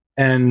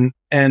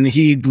 And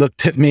he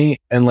looked at me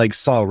and like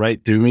saw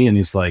right through me, and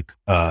he's like,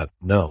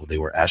 no, they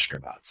were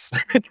astronauts.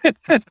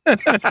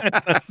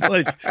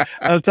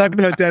 I was talking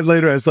to my dad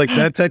later. I was like,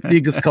 that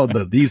technique is called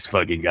these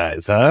fucking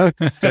guys,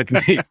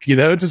 technique,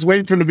 just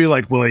waiting for him to be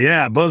like, well,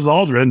 yeah, Buzz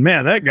Aldrin,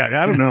 man, that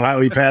guy, I don't know how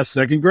he passed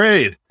second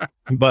grade,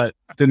 but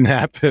didn't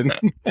happen.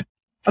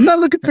 I'm not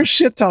looking for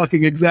shit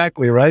talking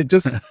exactly, right?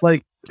 Just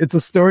like, it's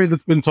a story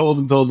that's been told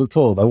and told and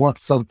told. I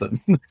want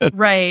something.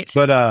 Right.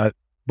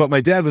 But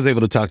my dad was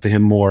able to talk to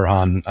him more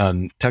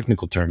on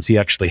technical terms. He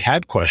actually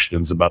had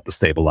questions about the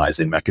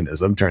stabilizing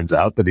mechanism. Turns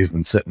out that he's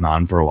been sitting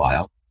on for a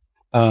while.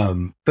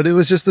 But it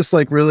was just this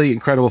like really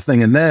incredible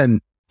thing. And then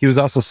he was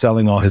also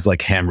selling all his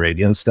like ham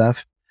radio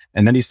stuff.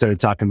 And then he started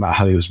talking about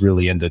how he was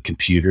really into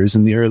computers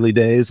in the early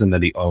days, and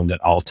that he owned an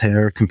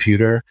Altair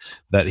computer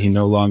that he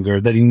no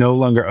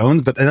longer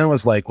owns. But then I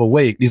was like, well,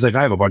 wait, he's like,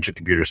 I have a bunch of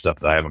computer stuff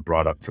that I haven't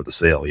brought up for the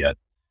sale yet.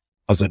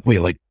 I was like,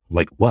 wait,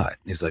 like what?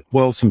 And he's like,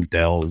 well, some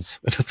Dells.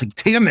 And I was like,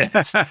 damn it.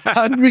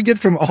 How did we get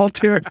from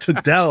Altair to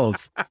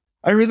Dells?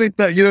 I really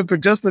thought, for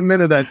just a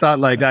minute, I thought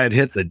like I had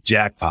hit the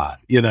jackpot,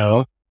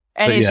 And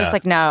but he's just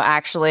like, no,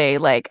 actually,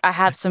 like I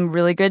have some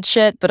really good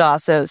shit, but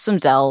also some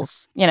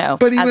Dells,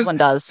 one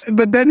does.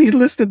 But then he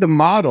listed the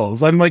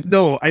models. I'm like,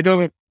 no, I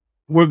don't.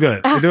 We're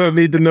good. I don't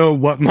need to know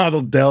what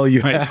model Dell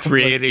you have.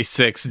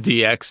 386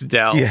 DX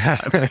Dell. Yeah.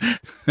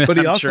 But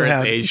he also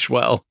had aged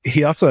well.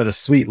 He also had a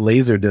sweet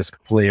Laserdisc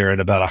player and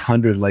about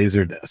 100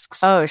 Laserdiscs.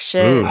 Oh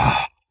shit. Oh,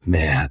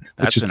 man.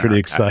 Which is pretty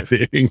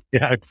exciting.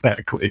 Yeah,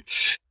 exactly.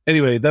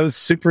 Anyway, that was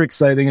super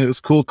exciting, and it was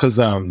cool because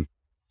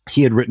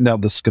he had written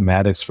out the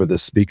schematics for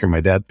this speaker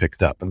my dad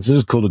picked up. And it's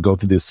just cool to go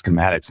through these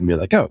schematics and be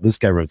like, oh, this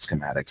guy wrote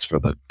schematics for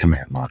the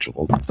command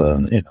module.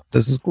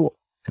 This is cool.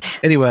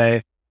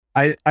 Anyway,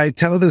 I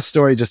tell this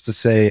story just to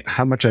say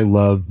how much I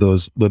love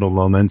those little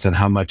moments and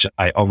how much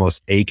I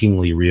almost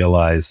achingly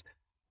realize,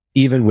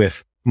 even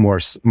with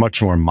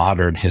much more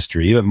modern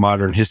history, even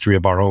modern history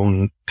of our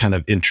own kind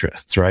of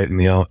interests, right? And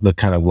the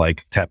kind of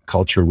like tech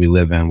culture we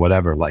live in,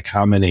 whatever, like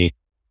how many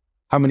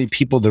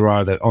people there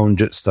are that own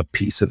just a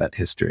piece of that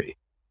history.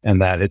 And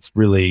that it's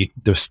really,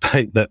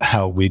 despite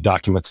how we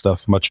document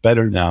stuff much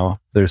better now,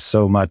 there's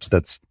so much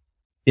that's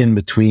in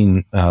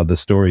between the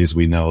stories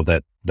we know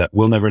that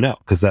we'll never know,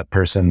 because that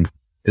person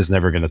is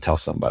never going to tell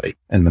somebody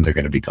and then they're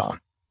going to be gone.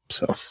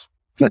 So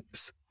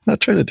that's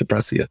not trying to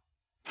depress you.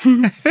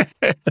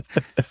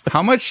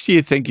 How much do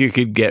you think you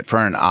could get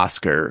for an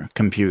Oscar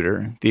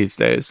computer these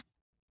days?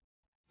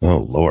 Oh,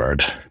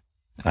 Lord.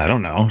 I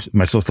don't know.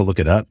 Am I supposed to look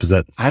it up? Is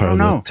that part of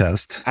the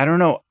test? I don't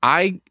know.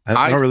 I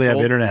don't really have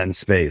internet in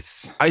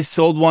space. I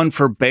sold one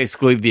for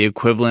basically the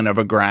equivalent of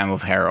a gram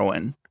of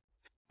heroin.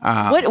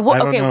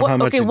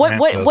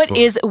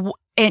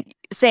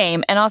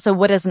 Same. And also,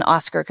 what is an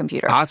Oscar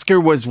computer? Oscar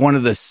was one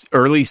of the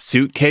early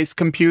suitcase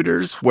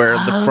computers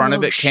where the front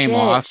of it came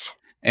off,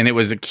 and it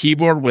was a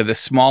keyboard with a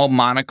small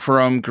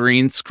monochrome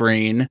green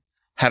screen,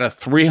 had a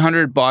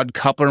 300 baud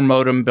coupler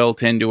modem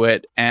built into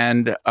it,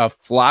 and a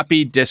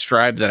floppy disk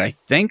drive that I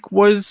think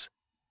was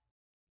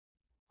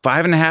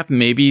 5.5,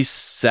 maybe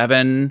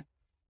 7.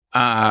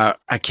 I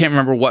can't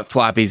remember what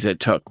floppies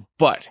it took,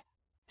 but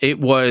it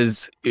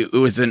was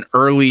an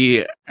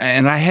early,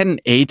 and I had an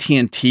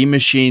AT&T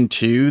machine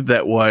too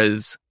that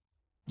was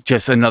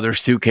just another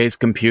suitcase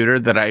computer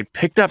that I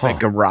picked up at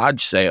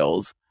garage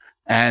sales.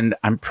 And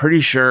I'm pretty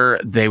sure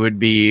they would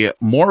be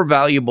more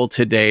valuable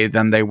today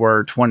than they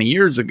were 20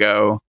 years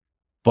ago.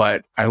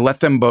 But I let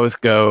them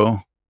both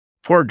go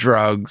for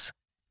drugs.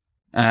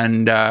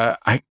 And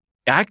I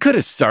could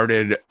have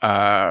started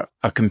a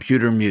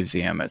computer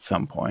museum at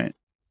some point.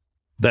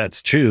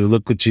 That's true.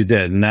 Look what you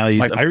did. Now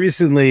I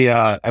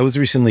was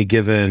recently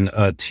given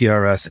a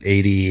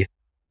TRS-80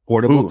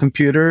 portable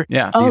computer.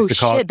 Yeah.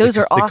 Those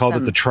are awesome. They called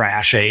it the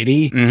Trash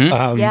 80.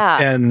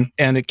 Mm-hmm.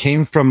 And it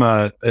came from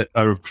a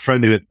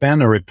friend who had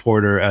been a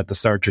reporter at the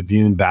Star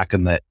Tribune back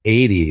in the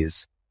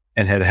 80s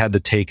and had to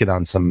take it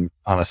on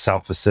a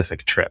South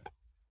Pacific trip.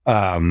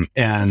 And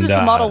this was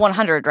the Model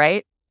 100,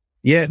 right?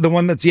 Yeah, the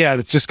one it's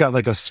just got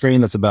like a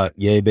screen that's about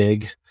yay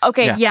big.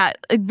 Okay, yeah.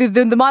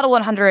 The Model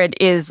 100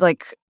 is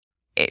like,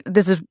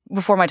 this is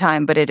before my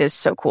time, but it is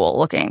so cool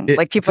looking.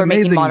 People are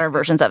making modern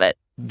versions of it.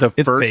 The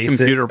first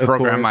computer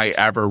program I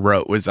ever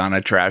wrote was on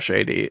a Trash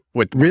 80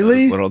 with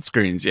those little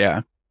screens.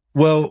 Yeah.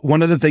 Well,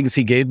 one of the things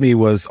he gave me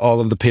was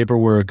all of the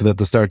paperwork that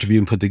the Star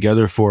Tribune put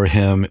together for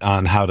him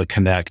on how to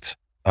connect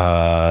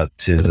to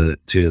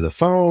the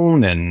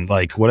phone and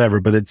like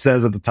whatever. But it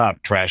says at the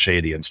top Trash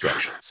 80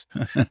 instructions,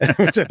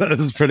 which I thought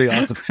was pretty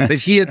awesome. But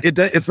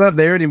it's not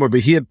there anymore.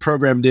 But he had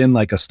programmed in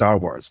like a Star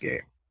Wars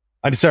game.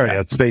 I'm sorry,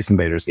 a Space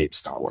Invaders game,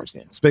 Star Wars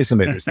game, Space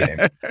Invaders game,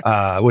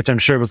 which I'm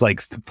sure was like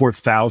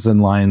 4,000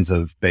 lines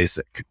of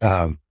BASIC.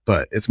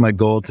 But it's my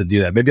goal to do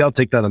that. Maybe I'll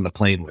take that on the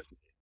plane with me.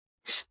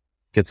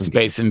 Get some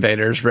Space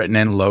Invaders written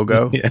in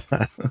logo. Yeah.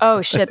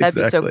 Oh shit,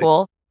 that'd be so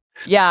cool.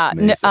 Yeah.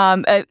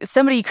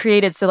 Somebody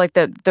created, so like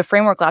the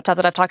framework laptop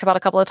that I've talked about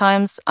a couple of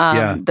times.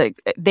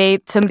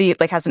 Somebody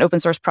like has an open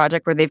source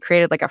project where they've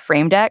created like a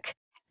frame deck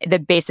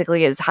that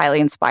basically is highly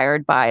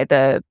inspired by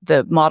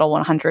the Model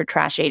 100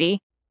 Trash 80.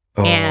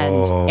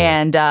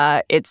 And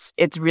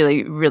it's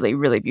really, really,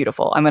 really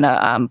beautiful. I'm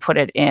gonna put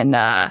it in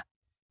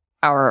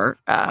our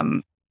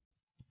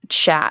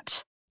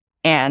chat,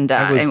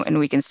 and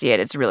we can see it.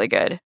 It's really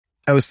good.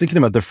 I was thinking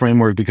about the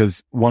framework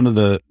because one of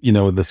the,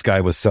 this guy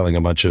was selling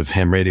a bunch of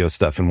ham radio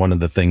stuff, and one of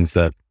the things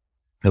that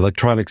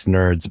electronics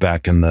nerds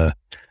back in the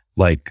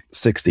like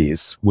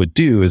 60s would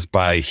do is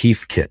buy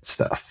Heathkit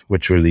stuff,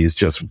 which were these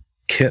just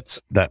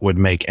kits that would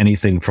make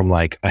anything from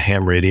like a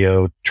ham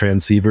radio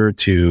transceiver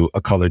to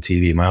a color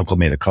TV. My uncle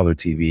made a color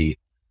TV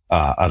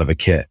out of a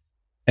kit.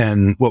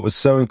 And what was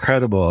so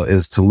incredible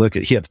is to look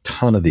at, he had a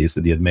ton of these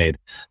that he had made.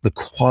 The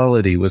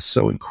quality was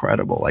so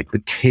incredible. Like the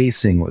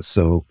casing was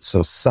so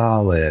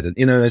solid. And,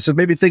 it just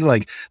made me think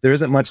like there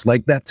isn't much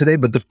like that today,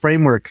 but the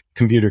framework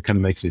computer kind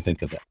of makes me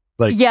think of that.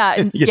 Like,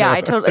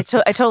 I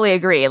totally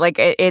agree. Like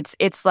it's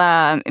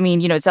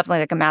definitely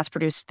like a mass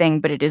produced thing,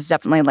 but it is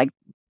definitely like,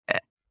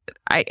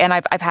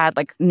 I've had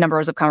like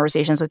numbers of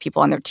conversations with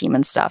people on their team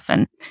and stuff,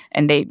 and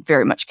they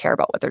very much care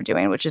about what they're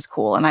doing, which is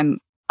cool. And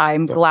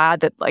I'm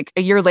glad that like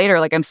a year later,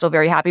 like I'm still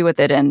very happy with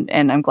it, and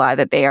I'm glad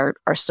that they are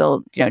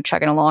still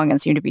chugging along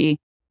and seem to be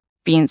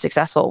being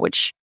successful,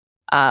 which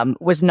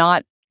was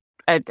not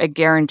a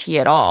guarantee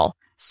at all.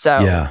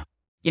 So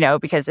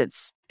because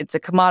it's a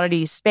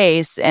commodity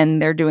space,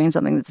 and they're doing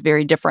something that's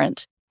very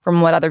different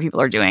from what other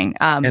people are doing.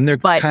 And they're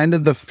kind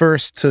of the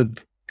first to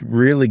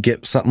really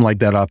get something like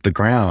that off the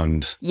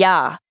ground.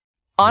 Yeah.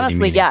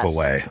 Honestly, yes.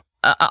 Way.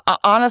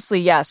 Honestly,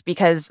 yes,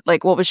 because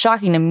like what was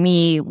shocking to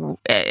me,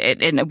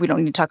 and we don't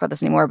need to talk about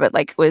this anymore, but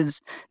like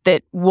was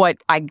that what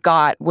I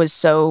got was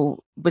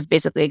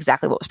basically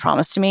exactly what was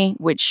promised to me,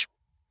 which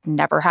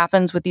never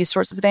happens with these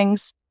sorts of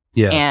things.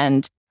 Yeah.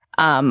 And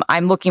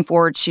I'm looking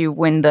forward to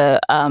when the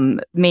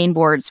main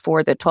boards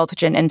for the 12th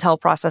gen Intel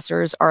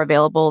processors are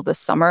available this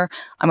summer.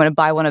 I'm going to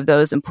buy one of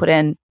those and put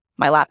in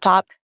my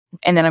laptop.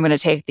 And then I'm going to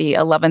take the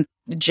 11th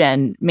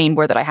gen main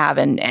board that I have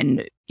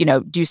and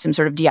do some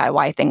sort of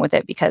DIY thing with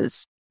it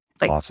because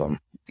like, awesome.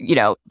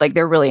 Like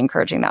they're really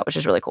encouraging that, which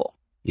is really cool.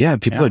 Yeah.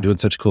 People are doing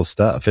such cool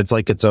stuff. It's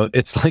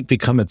like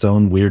become its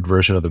own weird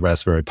version of the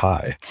Raspberry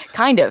Pi.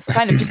 Kind of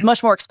just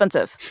much more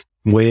expensive.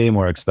 Way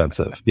more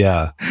expensive.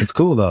 Yeah. It's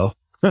cool though.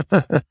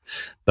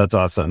 That's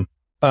awesome.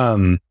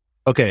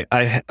 Okay.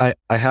 I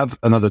have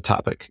another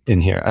topic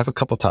in here. I have a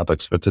couple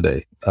topics for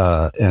today.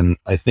 And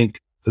I think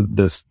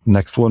this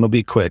next one will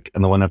be quick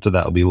and the one after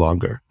that will be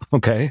longer.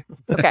 Okay.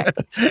 Okay.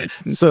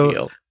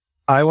 So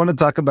I want to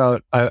talk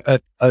about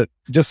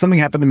just something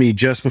happened to me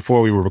just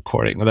before we were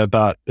recording that I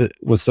thought it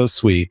was so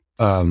sweet.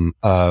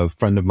 A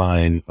friend of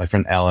mine, my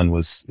friend Alan,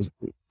 was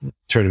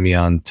turning me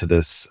on to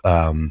this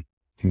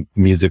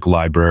music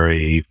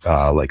library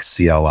like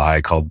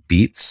CLI called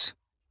Beats,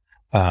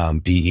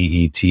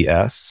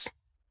 Beets.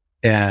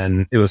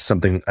 And it was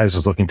something I was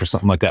just looking for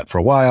something like that for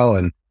a while.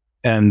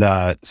 And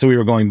so we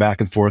were going back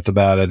and forth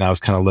about it and I was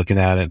kind of looking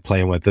at it,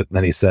 playing with it. And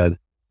then he said,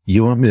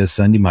 "You want me to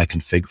send you my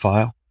config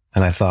file?"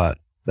 And I thought,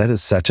 that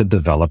is such a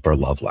developer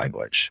love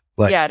language.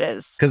 Like, yeah, it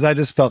is. Because I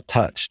just felt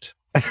touched.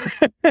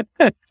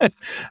 I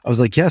was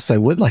like, yes, I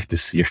would like to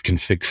see your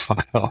config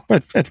file.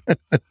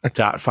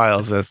 Dot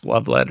files as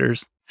love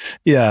letters.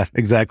 Yeah,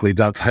 exactly.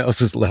 Dot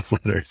files as love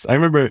letters. I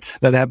remember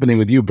that happening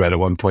with you, Brett. At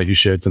one point, you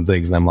shared some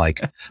things, and I'm like,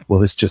 well,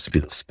 this just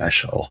feels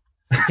special.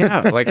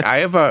 Yeah, like I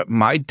have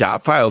my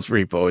dot files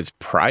repo is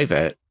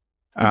private.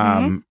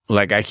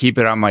 Like I keep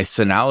it on my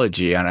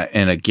Synology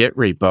in a Git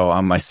repo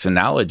on my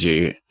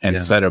Synology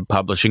instead of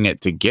publishing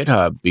it to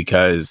GitHub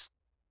because,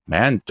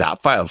 man,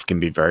 dot files can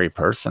be very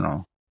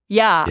personal.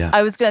 Yeah.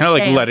 I was gonna say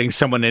like letting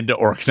someone in to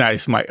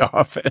organize my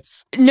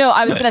office. No,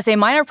 I was gonna say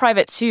mine are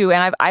private too,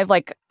 and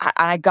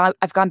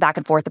I've gone back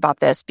and forth about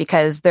this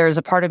because there's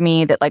a part of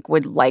me that like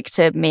would like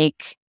to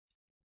make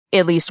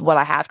at least what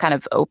I have kind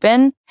of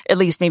open, at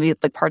least maybe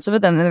like parts of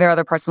it. Then there are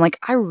other parts I'm like,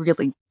 I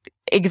really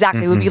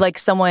exactly. It would be like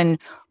someone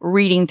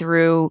reading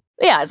through.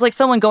 Yeah, it's like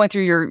someone going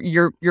through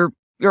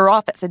your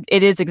office.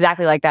 It is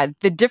exactly like that.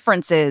 The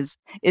difference is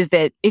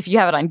that if you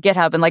have it on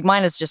GitHub, and like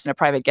mine is just in a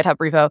private GitHub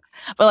repo,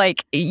 but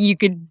like you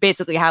could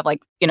basically have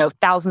like,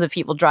 thousands of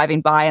people driving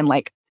by and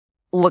like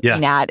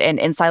looking at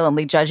and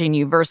silently judging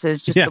you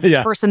versus just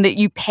the person that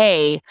you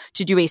pay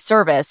to do a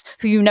service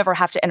who you never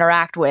have to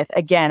interact with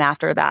again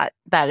after that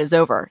is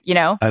over,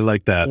 I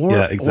like that.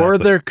 Yeah, exactly. Or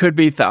there could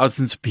be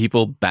thousands of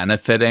people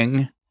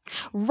benefiting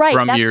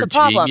from that's your the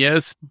problem.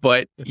 Genius.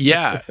 But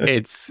yeah,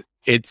 it's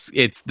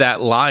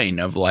that line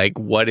of like,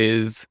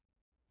 what's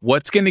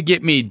going to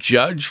get me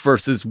judged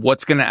versus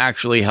what's going to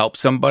actually help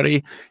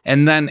somebody.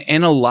 And then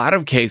in a lot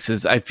of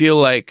cases, I feel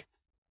like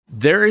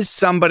there is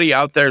somebody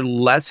out there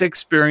less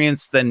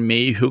experienced than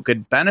me who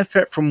could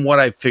benefit from what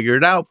I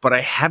figured out, but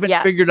I haven't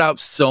figured out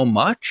so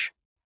much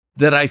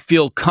that I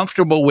feel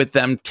comfortable with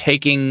them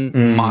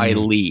taking my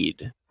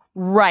lead.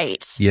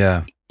 Right.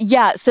 Yeah.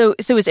 Yeah, so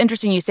it's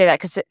interesting you say that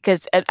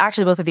because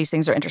actually both of these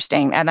things are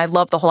interesting, and I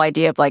love the whole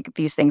idea of like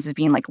these things as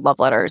being like love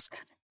letters.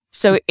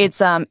 So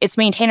it's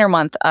Maintainer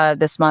Month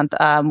this month,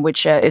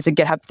 which is a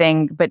GitHub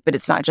thing, but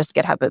it's not just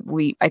GitHub. But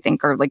we I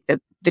think are like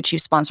the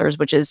chief sponsors,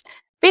 which is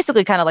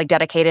basically kind of like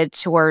dedicated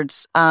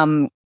towards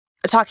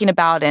talking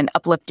about and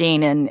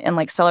uplifting and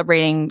like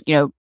celebrating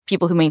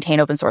people who maintain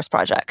open source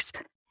projects.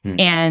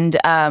 And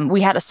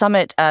we had a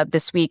summit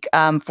this week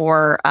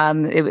for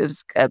it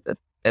was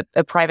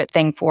a private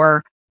thing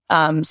for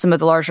some of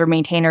the larger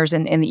maintainers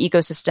in the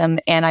ecosystem.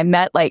 And I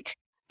met like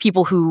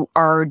people who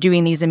are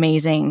doing these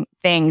amazing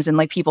things and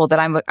like people that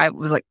I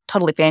was like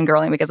totally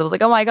fangirling because I was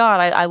like, oh my God,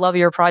 I love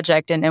your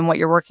project and what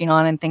you're working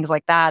on and things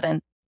like that.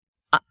 And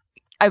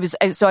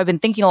so I've been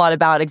thinking a lot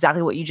about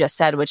exactly what you just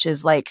said, which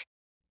is like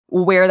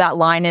where that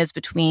line is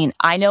between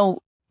I know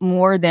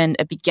more than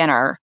a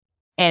beginner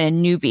and a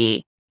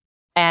newbie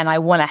and I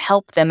want to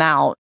help them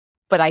out,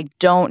 but I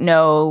don't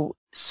know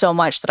so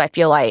much that I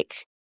feel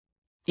like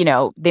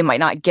they might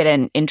not get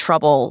in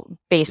trouble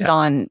based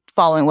on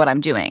following what I'm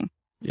doing.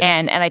 Yeah.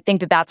 And I think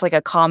that that's like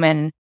a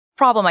common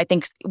problem, I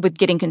think, with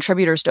getting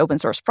contributors to open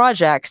source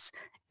projects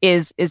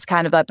is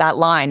kind of that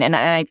line. And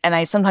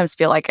I sometimes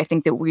feel like I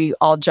think that we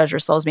all judge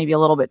ourselves maybe a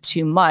little bit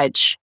too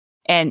much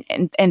and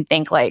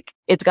think like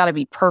it's got to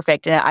be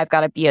perfect and I've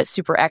got to be a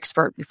super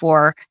expert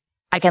before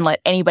I can let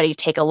anybody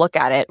take a look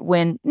at it.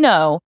 When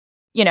no,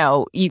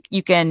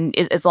 you can,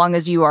 as long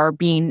as you are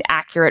being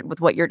accurate with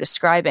what you're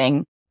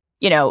describing,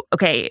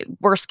 okay,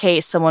 worst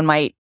case, someone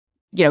might,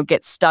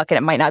 get stuck and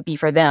it might not be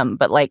for them,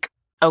 but like,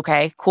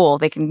 okay, cool,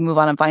 they can move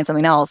on and find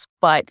something else.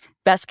 But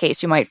best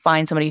case, you might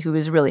find somebody who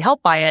is really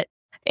helped by it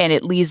and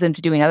it leads them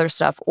to doing other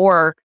stuff.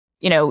 Or,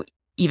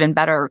 even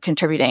better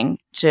contributing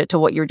to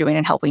what you're doing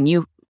and helping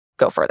you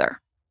go further.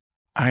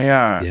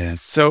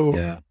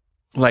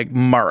 Like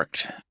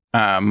Marked,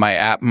 my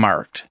app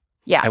Marked.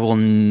 Yeah. I will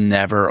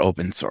never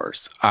open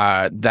source.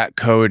 That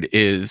code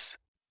is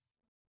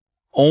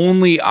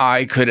only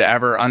I could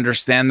ever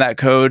understand that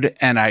code.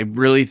 And I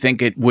really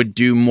think it would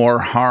do more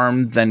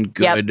harm than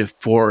good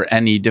for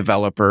any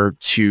developer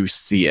to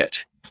see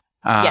it.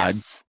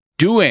 Yes.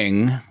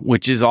 Doing,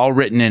 which is all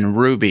written in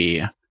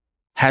Ruby,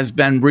 has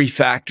been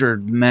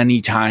refactored many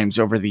times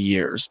over the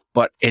years,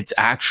 but it's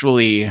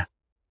actually,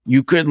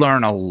 you could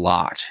learn a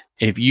lot.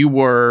 If you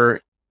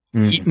were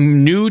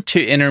new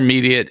to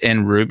intermediate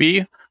in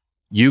Ruby,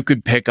 you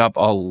could pick up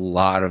a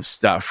lot of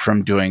stuff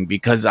from Doing,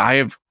 because I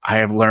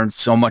have learned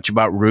so much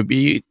about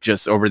Ruby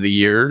just over the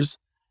years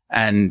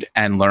and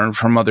learned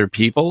from other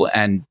people,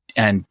 and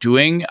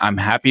Doing, I'm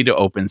happy to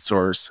open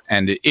source,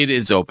 and it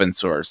is open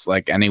source,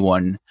 like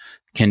anyone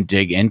can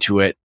dig into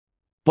it.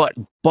 But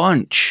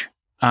Bunch,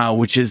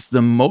 which is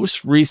the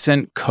most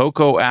recent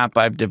Cocoa app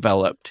I've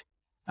developed,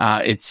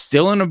 it's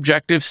still in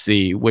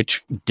Objective-C,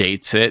 which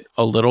dates it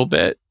a little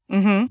bit,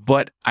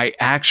 but I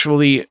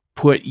actually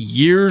put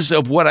years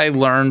of what I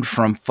learned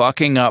from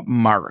fucking up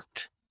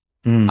Marked.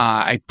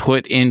 I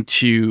put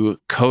into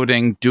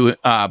coding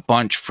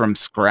Bunch from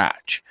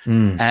scratch,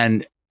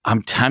 and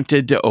I'm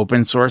tempted to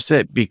open source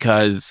it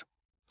because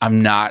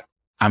I'm not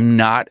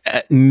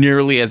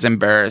nearly as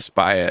embarrassed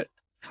by it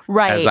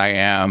as I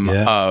am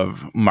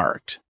of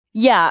Marked.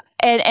 Yeah,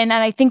 and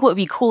I think what would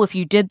be cool if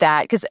you did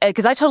that, because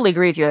I totally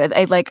agree with you.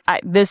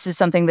 This is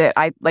something that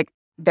I like.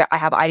 That I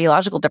have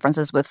ideological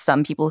differences with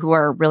some people who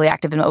are really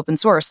active in open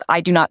source.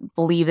 I do not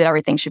believe that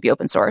everything should be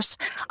open source.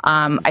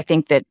 I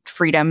think that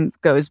freedom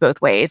goes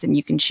both ways, and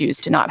you can choose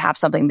to not have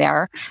something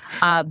there.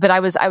 But I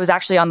was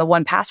actually on the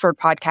 1Password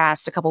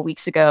podcast a couple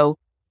weeks ago,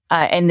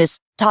 and this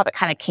topic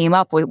kind of came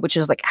up, which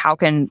is like, how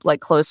can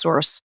like closed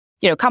source,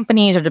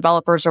 companies or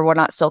developers or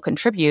whatnot still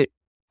contribute?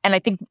 And I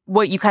think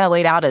what you kind of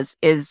laid out is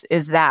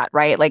that,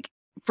 right? Like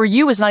for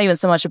you, it's not even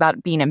so much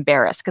about being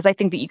embarrassed, because I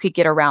think that you could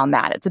get around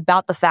that. It's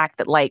about the fact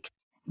that like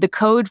the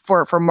code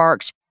for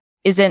Marked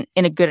isn't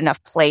in a good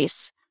enough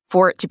place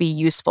for it to be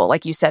useful.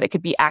 Like you said, it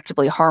could be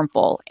actively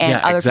harmful,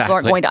 and other people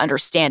aren't going to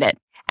understand it.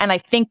 And I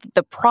think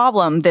the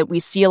problem that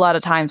we see a lot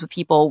of times with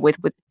people with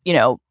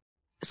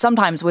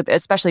sometimes with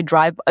especially they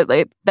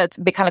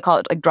kind of call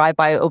it like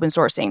drive-by open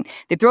sourcing.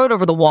 They throw it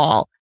over the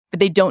wall, but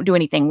they don't do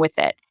anything with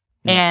it.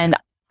 And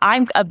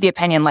I'm of the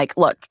opinion, like,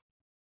 look,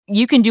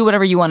 you can do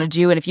whatever you want to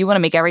do, and if you want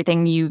to make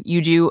everything you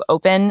do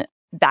open,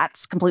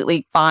 that's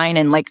completely fine,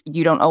 and like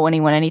you don't owe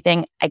anyone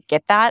anything. I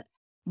get that.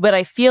 But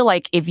I feel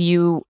like if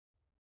you,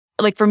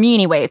 like for me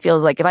anyway, it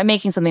feels like if I'm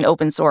making something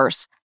open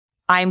source,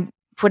 I'm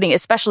putting,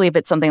 especially if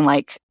it's something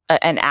like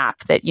an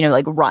app that,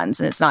 like runs,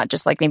 and it's not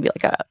just like maybe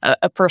like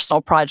a personal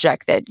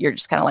project that you're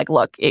just kind of like,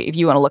 look, if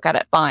you want to look at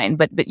it, fine.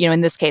 But in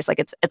this case, like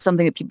it's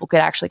something that people could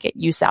actually get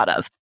use out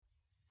of.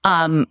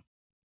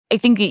 I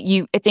think that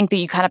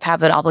you kind of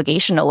have an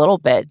obligation a little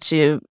bit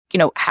to,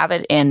 have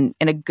it in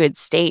a good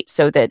state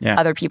so that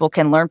other people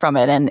can learn from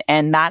it.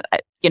 And that,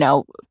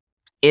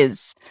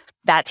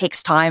 that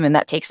takes time and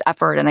that takes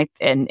effort.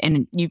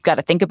 And you've got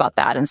to think about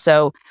that. And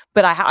so,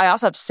 but I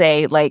also have to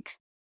say, like,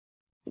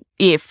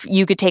 if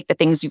you could take the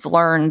things you've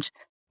learned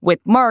with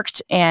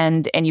Marked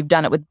and you've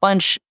done it with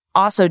Bunch,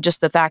 also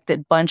just the fact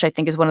that Bunch, I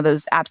think, is one of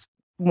those apps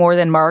more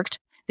than Marked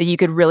that you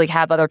could really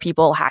have other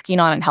people hacking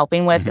on and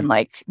helping with and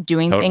like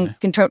doing things,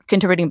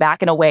 contributing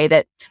back in a way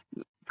that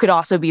could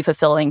also be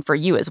fulfilling for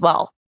you as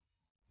well.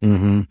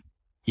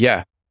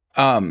 Yeah.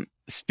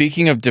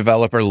 Speaking of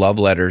developer love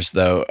letters,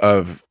 though,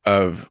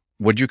 of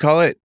what'd you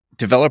call it?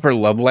 Developer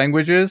love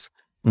languages.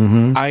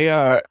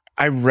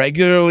 I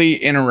regularly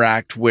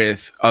interact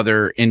with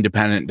other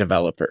independent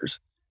developers,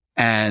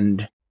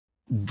 and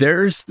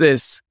there's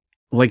this,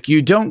 like,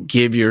 you don't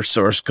give your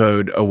source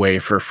code away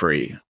for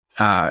free.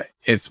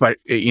 It's by,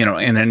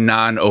 in a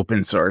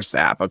non-open source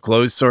app, a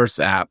closed source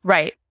app,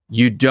 right?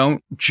 You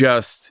don't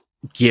just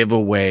give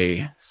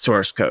away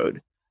source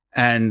code.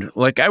 And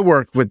like, I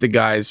worked with the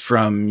guys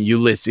from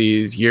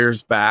Ulysses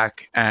years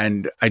back,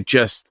 and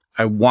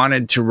I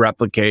wanted to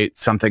replicate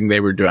something they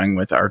were doing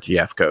with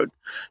RTF code.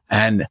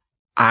 And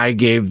I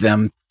gave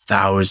them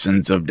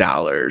thousands of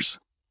dollars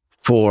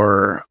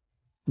for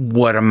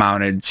what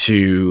amounted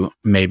to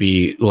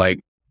maybe like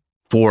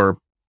 4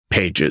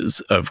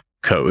 pages of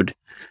code.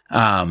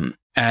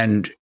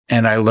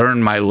 And I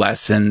learned my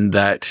lesson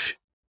that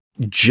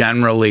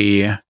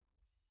generally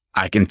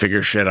I can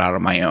figure shit out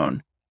on my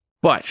own.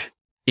 But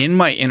in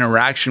my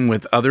interaction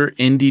with other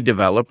indie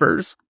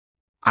developers,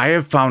 I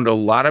have found a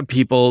lot of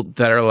people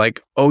that are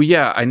like, oh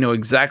yeah, I know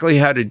exactly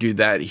how to do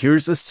that.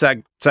 Here's a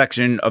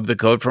section of the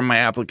code from my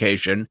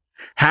application.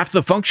 Half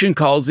the function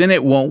calls in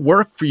it won't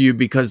work for you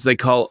because they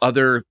call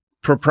other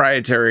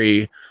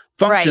proprietary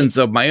functions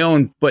of my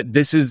own. But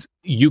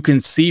you can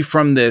see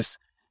from this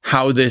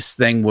how this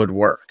thing would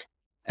work.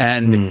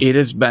 And it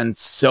has been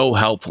so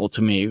helpful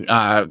to me.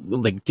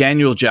 Like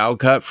Daniel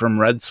Jalcut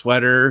from Red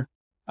Sweater,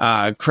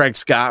 Craig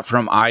Scott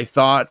from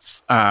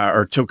iThoughts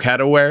or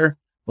Toketaware.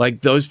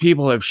 Like those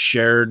people have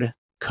shared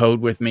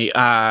code with me.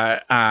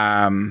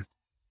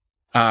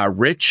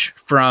 Rich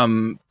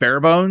from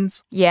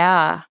Barebones.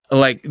 Yeah.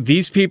 Like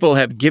these people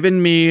have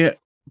given me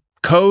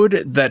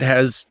code that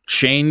has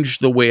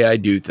changed the way I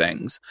do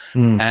things.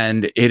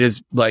 And it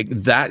is like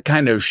that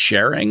kind of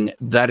sharing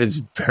that is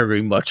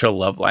very much a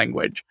love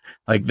language.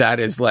 Like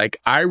that is like,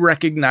 I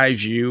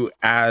recognize you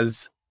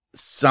as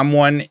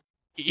someone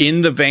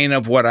in the vein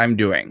of what I'm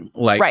doing.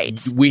 Like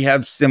we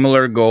have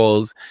similar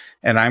goals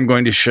and I'm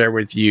going to share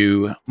with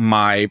you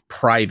my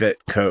private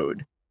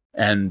code.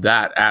 And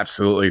that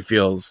absolutely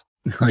feels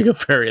like a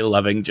very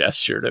loving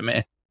gesture to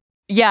me.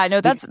 Yeah,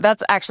 no, that's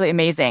actually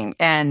amazing,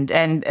 and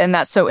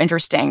that's so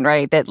interesting,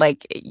 right? That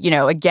like, you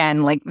know,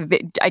 again, like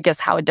I guess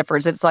how it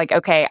differs. It's like,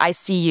 okay, I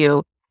see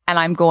you, and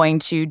I'm going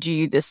to do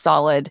you this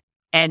solid,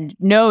 and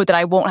know that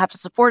I won't have to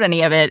support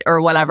any of it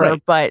or whatever,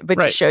 but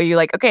to show you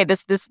like, okay,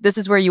 this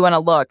is where you want to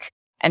look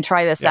and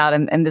try this out,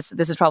 and this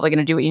is probably going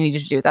to do what you need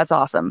to do. That's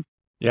awesome.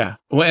 Yeah,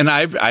 well, and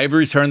I've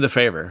returned the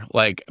favor.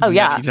 Like,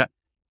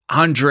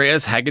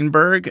 Andreas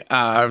Hegenberg,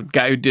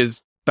 guy who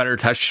does Better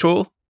Touch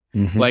Tool.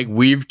 Like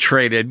we've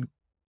traded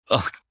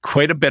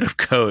quite a bit of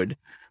code,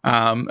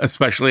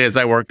 especially as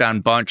I worked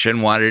on Bunch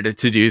and wanted it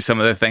to do some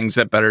of the things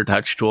that Better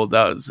Touch Tool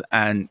does.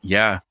 And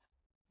yeah,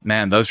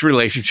 man, those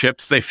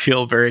relationships, they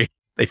feel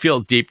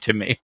deep to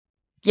me.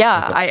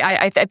 Yeah,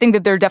 I think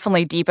that they're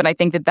definitely deep, and I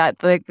think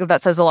that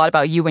says a lot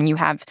about you when you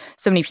have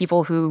so many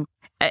people who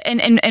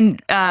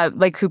and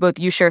like who both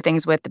you share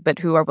things with, but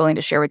who are willing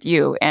to share with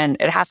you. And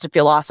it has to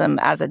feel awesome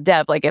as a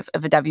dev. Like if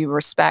a dev you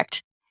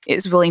respect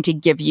is willing to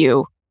give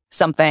you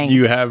something.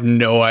 You have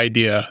no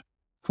idea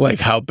like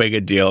how big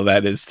a deal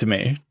that is to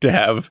me to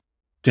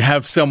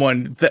have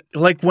someone that,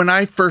 like when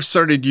I first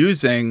started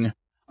using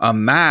a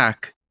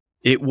Mac,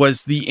 it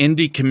was the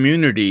indie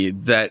community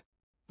that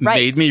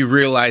made me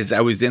realize I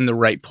was in the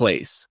right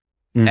place.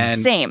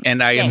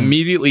 And I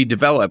immediately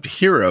developed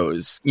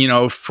heroes, you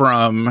know,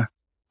 from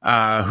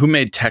who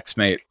made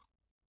TextMate?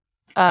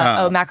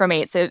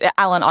 Macromate. So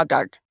Alan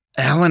Ogdard.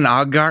 Alan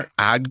Ogdard?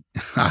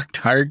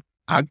 Ogdard?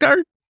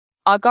 Ogdard?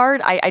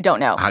 I don't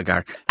know.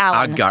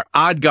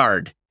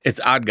 Odgaard. It's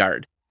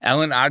Odgaard.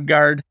 Alan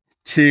Odgaard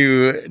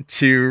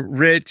to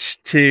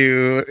Rich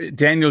to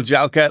Daniel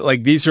Jalka.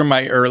 Like these are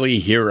my early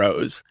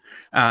heroes.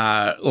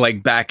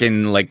 Like back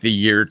in like the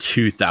year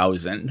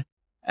 2000.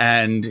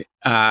 And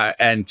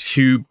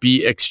to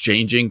be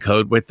exchanging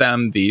code with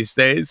them these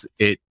days,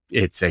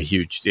 it's a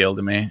huge deal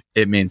to me.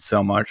 It means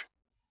so much.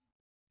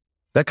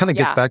 That kind of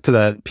gets back to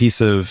that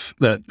piece of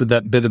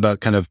that bit about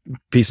kind of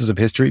pieces of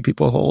history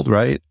people hold,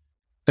 right?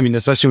 I mean,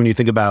 especially when you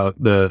think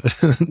about the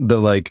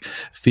like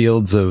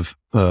fields of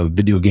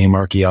video game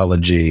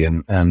archaeology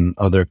and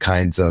other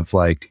kinds of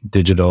like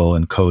digital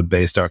and code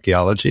based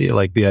archaeology,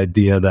 like the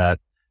idea that,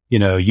 you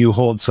know, you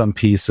hold some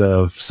piece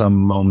of some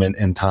moment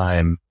in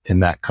time in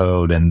that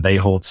code and they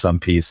hold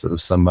some piece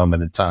of some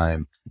moment in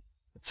time.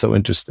 It's so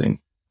interesting.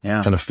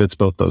 Yeah. Kind of fits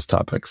both those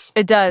topics.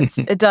 It does.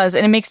 It does.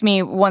 And it makes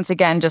me once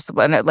again just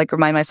like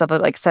remind myself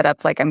that like set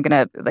up like I'm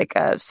going to like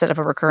set up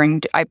a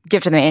recurring, I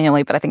give to them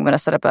annually, but I think I'm going to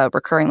set up a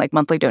recurring like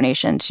monthly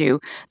donation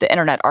to the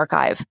Internet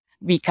Archive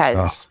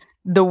because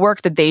the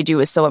work that they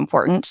do is so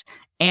important.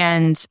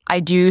 And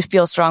I do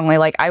feel strongly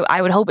like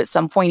I would hope at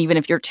some point, even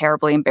if you're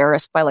terribly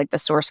embarrassed by like the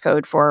source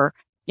code for,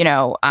 you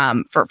know,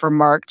 for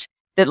Marked,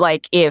 that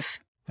like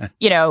if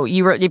you know,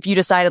 if you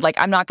decided like,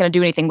 I'm not going to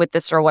do anything with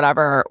this or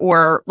whatever,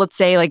 or let's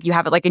say like you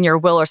have it like in your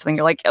will or something,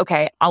 you're like,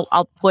 okay,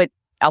 I'll put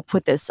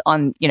this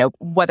on, you know,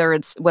 whether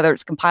it's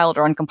compiled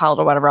or uncompiled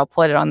or whatever, I'll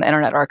put it on the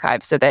Internet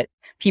Archive so that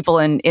people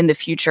in the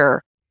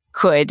future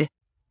could,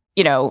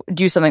 you know,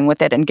 do something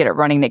with it and get it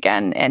running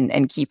again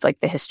and keep like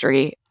the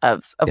history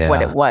of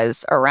what it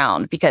was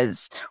around.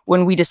 Because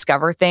when we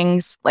discover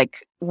things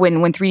like when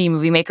 3D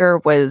Movie Maker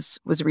was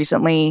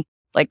recently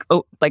like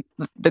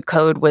the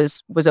code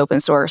was open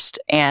sourced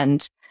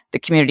and the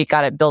community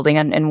got it building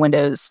in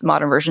Windows,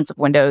 modern versions of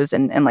Windows,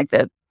 and like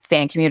the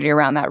fan community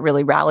around that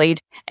really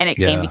rallied. And it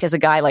came because a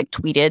guy like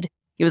tweeted,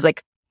 he was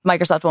like,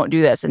 Microsoft won't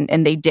do this.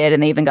 And they did.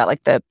 And they even got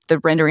like the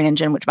rendering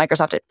engine, which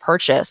Microsoft had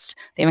purchased.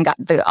 They even got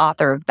the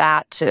author of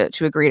that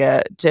to agree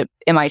to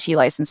MIT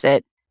license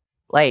it.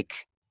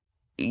 Like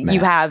you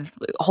have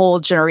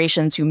whole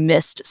generations who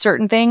missed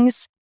certain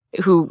things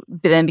who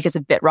then because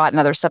of bit rot and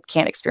other stuff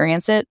can't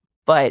experience it.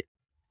 But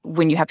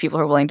when you have people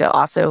who are willing to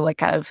also like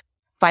kind of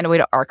find a way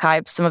to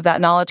archive some of that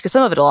knowledge, because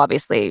some of it will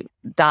obviously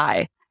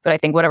die, but I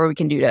think whatever we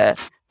can do to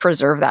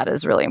preserve that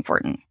is really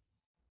important.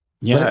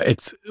 Yeah,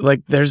 it's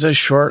like there's a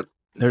short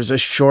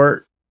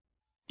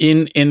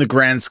in the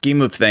grand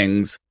scheme of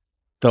things,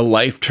 the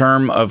life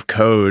term of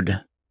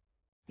code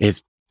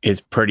is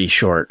pretty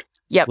short.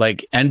 Yep.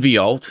 Like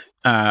NVAlt,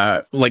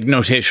 like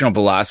notational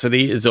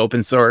velocity is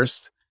open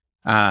sourced.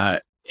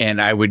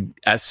 And I would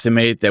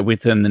estimate that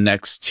within the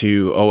next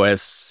 2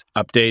 OS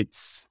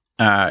updates,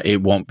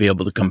 it won't be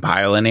able to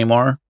compile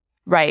anymore.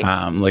 Right.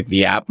 Like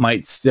the app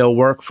might still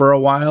work for a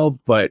while,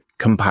 but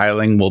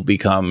compiling will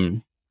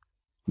become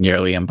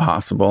nearly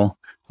impossible.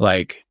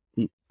 Like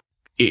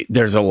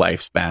there's a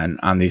lifespan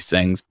on these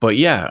things. But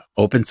yeah,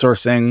 open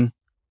sourcing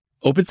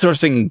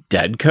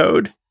dead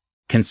code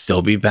can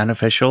still be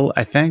beneficial,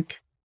 I think.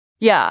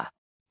 Yeah.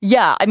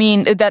 Yeah. I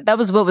mean, that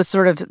was what was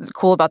sort of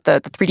cool about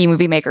the 3D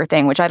Movie Maker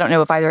thing, which I don't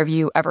know if either of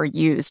you ever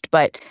used,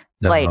 but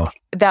like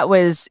that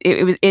was,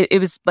 it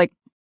was like,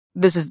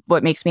 this is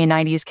what makes me a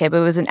 90s kid, but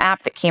it was an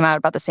app that came out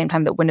about the same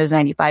time that Windows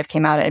 95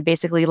 came out. And it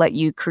basically let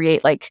you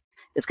create like,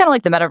 it's kind of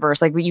like the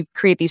metaverse, like where you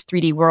create these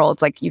 3D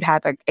worlds, like you'd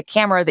have a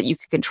camera that you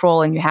could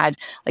control and you had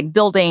like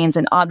buildings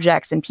and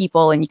objects and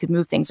people and you could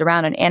move things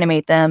around and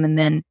animate them. And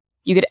then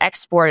you could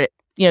export it,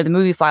 the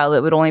movie file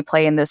that would only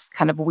play in this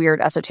kind of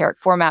weird esoteric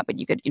format, but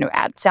you could,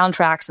 add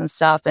soundtracks and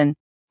stuff and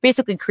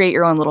basically create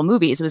your own little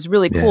movies. It was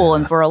really cool.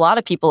 And for a lot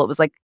of people, it was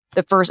like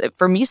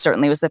for me,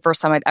 certainly it was the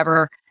first time I'd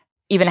ever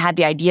even had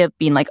the idea of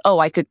being like, oh,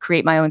 I could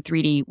create my own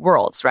 3D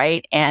worlds.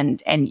 Right.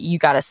 And you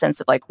got a sense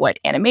of like what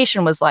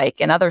animation was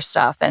like and other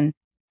stuff. And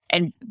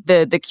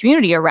the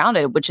community around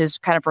it, which has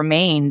kind of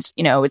remained,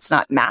 it's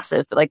not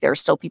massive, but like there are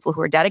still people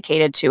who are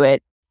dedicated to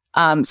it.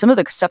 Some of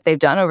the stuff they've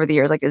done over the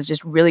years, like is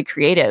just really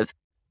creative,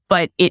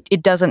 but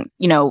it doesn't,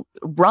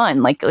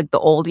 run like the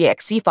old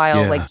exe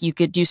file. Like you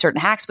could do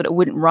certain hacks, but it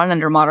wouldn't run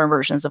under modern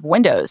versions of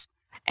Windows.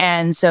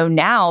 And so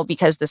now,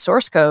 because the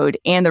source code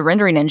and the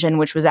rendering engine,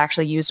 which was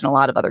actually used in a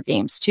lot of other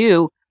games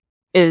too,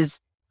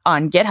 is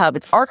on GitHub,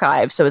 it's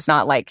archived. So it's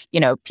not like,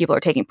 people are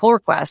taking pull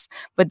requests,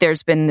 but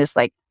there's been this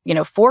like,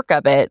 fork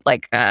of it,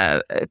 like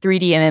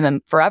 3D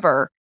MM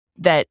Forever,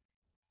 that,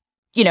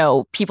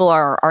 people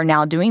are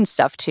now doing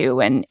stuff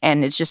too. And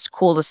it's just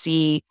cool to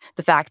see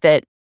the fact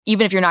that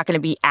even if you're not going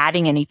to be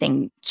adding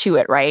anything to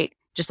it, right?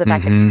 Just the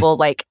fact that people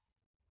like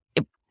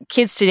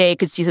kids today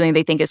could see something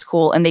they think is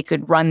cool and they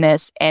could run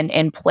this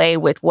and play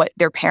with what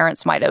their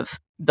parents might have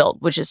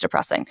built, which is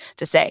depressing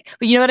to say.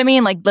 But you know what I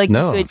mean? Like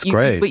no, it's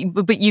great.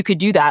 But you could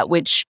do that,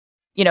 which,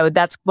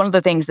 that's one of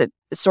the things that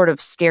sort of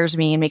scares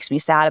me and makes me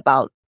sad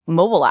about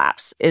mobile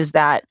apps is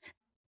that,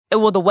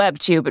 well, the web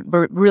too, but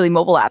really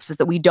mobile apps is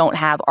that we don't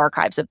have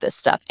archives of this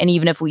stuff. And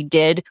even if we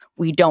did,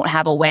 we don't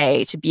have a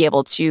way to be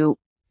able to,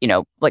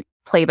 like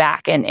play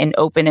back and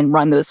open and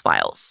run those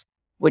files,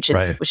 which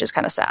is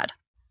kind of sad.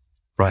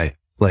 Right.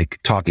 Like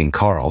Talking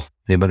Carl.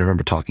 Anybody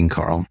remember Talking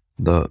Carl?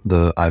 The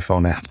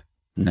iPhone app?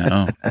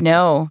 No.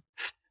 No.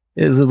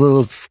 It was a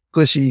little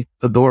squishy,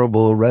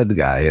 adorable red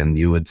guy, and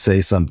you would say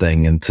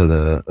something into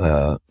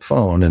the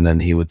phone, and then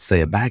he would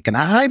say it back in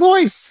a high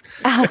voice.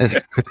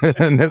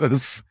 And it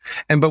was,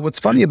 but what's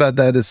funny about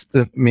that is,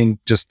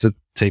 just to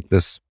take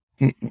this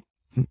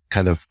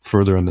kind of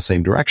further in the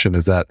same direction,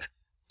 is that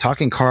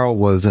Talking Carl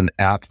was an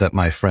app that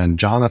my friend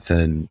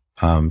Jonathan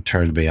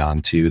turned me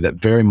on to that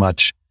very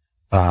much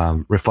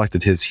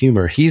reflected his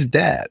humor. He's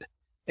dead,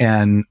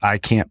 and I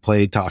can't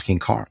play Talking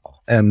Carl.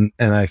 And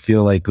I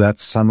feel like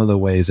that's some of the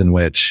ways in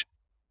which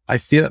I'm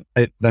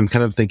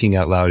kind of thinking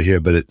out loud here,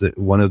 but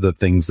one of the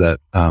things that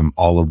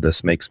all of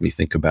this makes me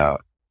think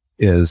about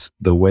is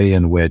the way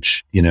in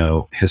which,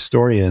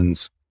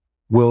 historians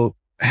will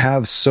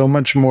have so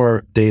much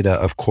more data,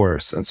 of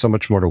course, and so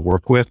much more to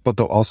work with, but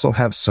they'll also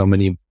have so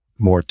many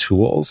more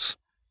tools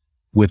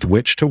with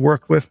which to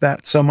work with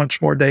that so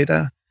much more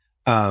data.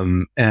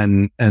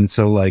 And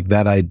so like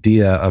that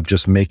idea of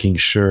just making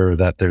sure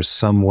that there's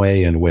some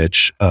way in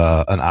which,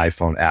 an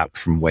iPhone app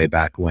from way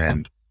back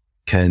when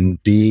can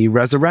be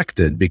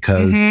resurrected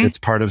because it's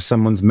part of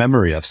someone's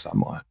memory of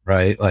someone,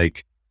 right?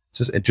 Like it's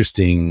just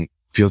interesting.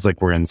 Feels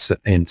like we're in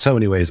so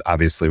many ways,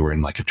 obviously we're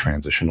in like a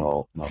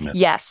transitional moment.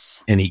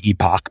 Yes. Any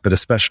epoch, but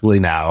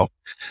especially now.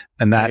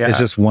 And that is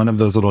just one of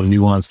those little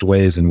nuanced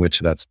ways in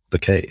which that's the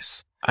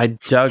case. I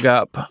dug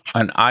up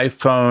an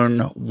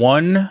iPhone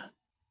 1,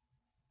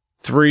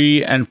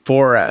 3, and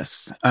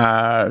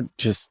 4S,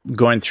 just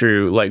going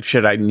through like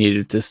shit I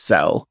needed to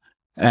sell.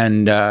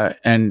 And I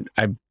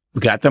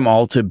got them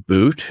all to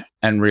boot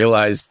and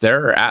realized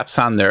there are apps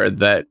on there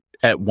that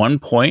at one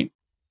point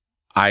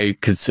I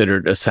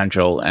considered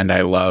essential and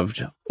I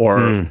loved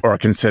or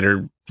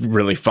considered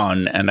really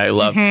fun. And I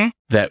love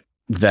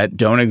that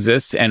don't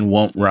exist and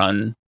won't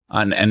run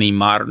on any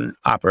modern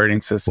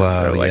operating system.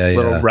 Wow, They're like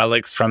little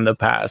relics from the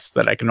past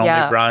that I can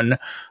only run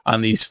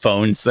on these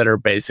phones that are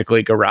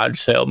basically garage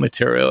sale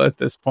material at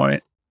this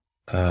point.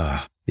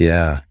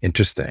 Yeah.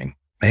 Interesting,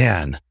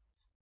 man.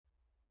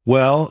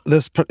 Well,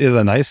 this is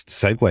a nice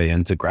segue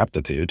into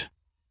Graptitude.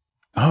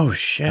 Oh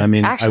shit. I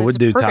mean, actually, I would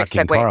do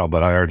Talking Carl,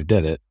 but I already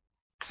did it.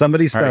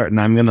 Somebody start,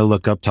 and I'm going to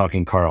look up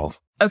Talking Carl.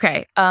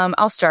 Okay,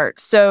 I'll start.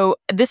 So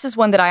this is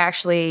one that I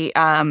actually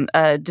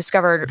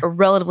discovered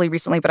relatively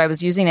recently, but I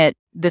was using it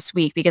this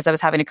week because I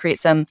was having to create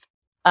some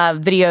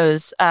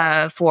videos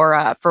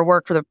for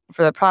work for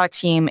the product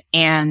team,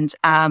 and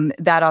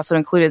that also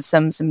included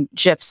some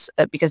GIFs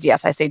because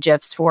yes, I say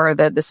GIFs for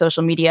the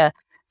social media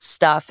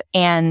stuff,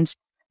 and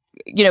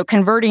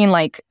converting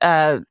like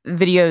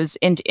videos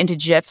into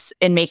GIFs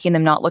and making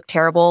them not look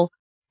terrible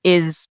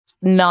is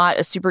not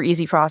a super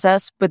easy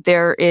process, but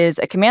there is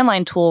a command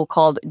line tool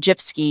called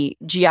GIFSKI,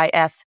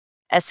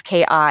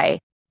 GIFSKI,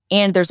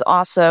 and there's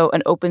also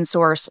an open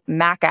source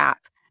Mac app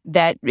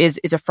that is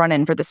a front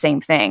end for the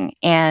same thing.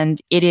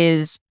 And it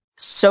is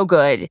so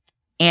good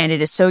and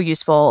it is so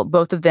useful.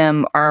 Both of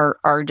them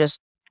are just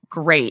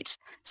great.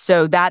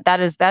 So that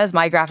is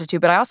my gratitude.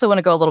 But I also want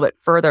to go a little bit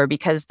further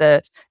because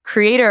the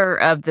creator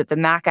of the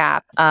Mac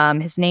app,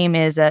 his name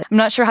is I'm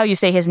not sure how you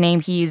say his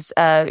name. He's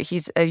a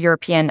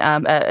European,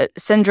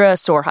 Sindre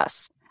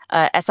Sorhus,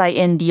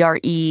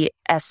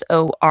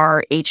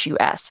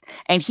 Sindresorhus,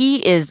 and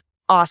he is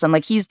awesome.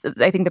 Like he's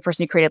I think the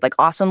person who created like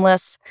Awesome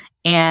Lists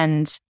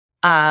and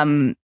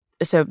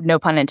so no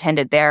pun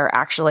intended there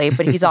actually,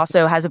 but he's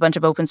also has a bunch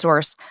of open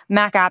source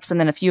Mac apps and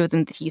then a few of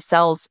them that he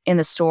sells in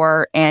the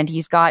store, and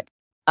he's got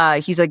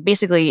he's like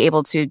basically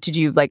able to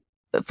do like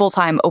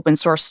full-time open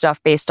source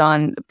stuff based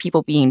on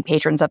people being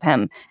patrons of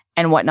him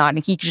and whatnot.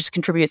 And he just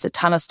contributes a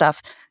ton of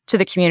stuff to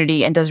the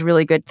community and does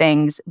really good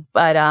things.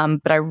 But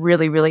I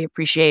really, really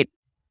appreciate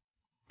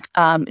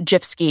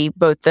Gifsky,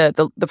 both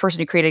the person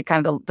who created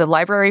kind of the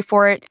library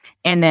for it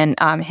and then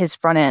his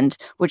front end,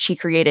 which he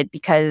created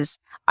because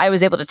I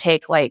was able to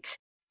take like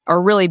a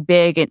really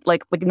big,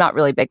 like not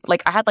really big,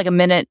 like I had like a 1.5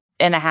 minute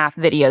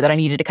video that I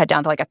needed to cut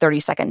down to like a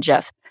 30-second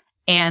GIF.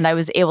 And I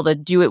was able to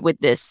do it with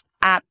this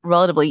app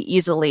relatively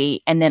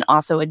easily and then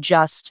also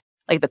adjust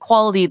like the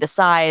quality, the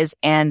size,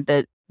 and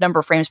the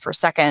number of frames per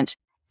second,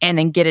 and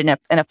then get it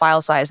in a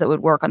file size that would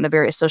work on the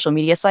various social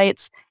media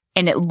sites.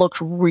 And it looked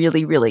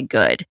really, really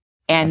good.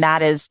 And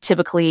that is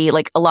typically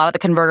like a lot of the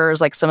converters,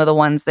 like some of the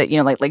ones that,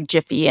 you know, like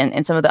Jiffy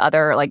and some of the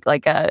other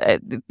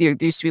there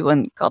used to be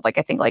one called like,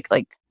 I think like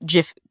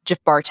Jif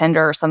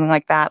Bartender or something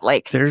like that.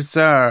 Like there's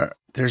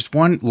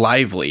one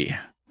Lively.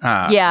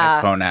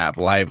 iPhone app,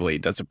 Lively,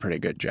 does a pretty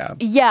good job.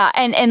 Yeah,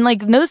 and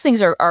like those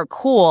things are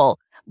cool,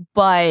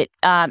 but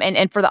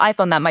and for the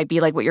iPhone that might be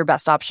like what your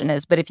best option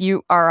is. But if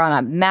you are on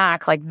a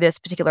Mac, like this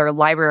particular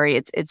library,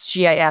 it's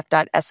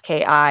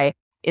gif.ski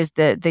is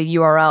the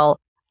URL.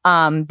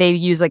 They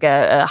use like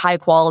a high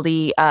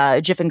quality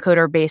GIF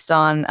encoder based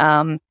on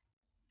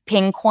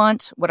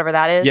PingQuant, whatever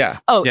that is.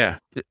 Yeah. Oh yeah.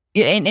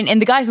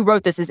 And the guy who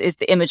wrote this is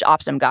the Image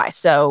Optim guy.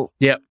 So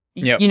yep.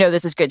 You know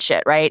this is good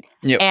shit, right?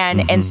 Yep.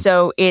 And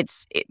so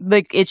it's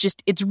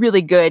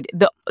really good.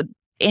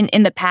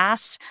 In the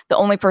past, the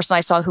only person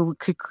I saw who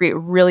could create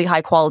really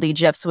high quality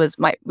GIFs was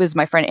my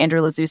friend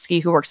Andrew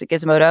Lazuski, who works at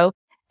Gizmodo.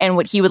 And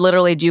what he would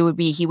literally do would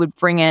be he would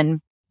bring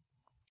in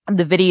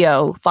the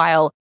video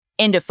file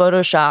into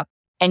Photoshop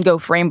and go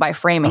frame by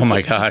frame and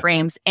hit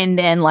frames and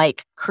then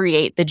like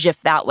create the GIF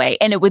that way.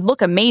 And it would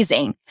look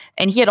amazing.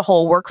 And he had a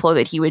whole workflow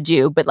that he would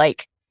do. But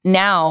like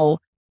now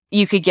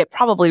you could get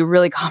probably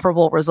really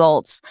comparable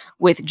results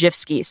with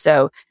Gifsky.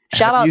 So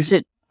shout out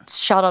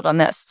on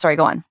this. Sorry,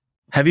 go on.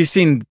 Have you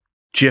seen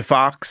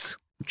GIFOX?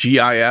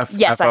 GIF?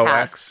 Yes, FOX? I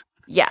have.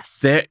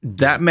 Yes.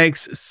 That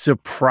makes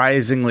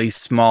surprisingly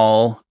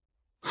small,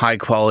 high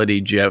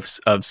quality GIFs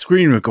of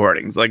screen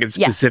recordings. Like it's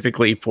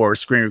specifically for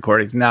screen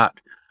recordings, not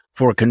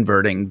for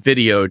converting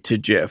video to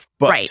GIF.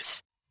 But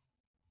right.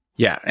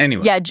 Yeah.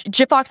 Anyway. Yeah.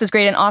 GIFOX is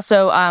great, and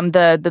also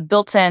the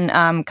built-in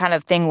kind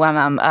of thing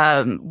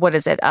when what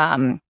is it?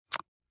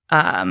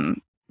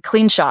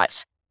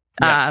 CleanShot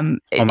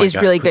is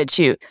really good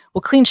too.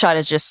 Well, CleanShot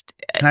is just.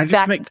 Can I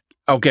just make?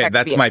 Okay,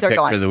 that's my pick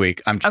for the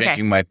week. I'm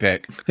changing my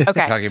pick.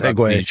 Okay. Talking about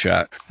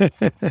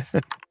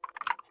CleanShot.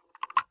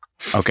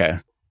 Okay.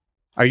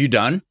 Are you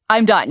done?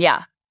 I'm done.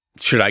 Yeah.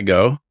 Should I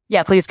go?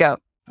 Yeah, please go.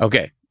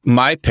 Okay.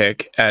 My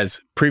pick,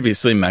 as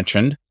previously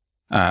mentioned,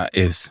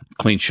 is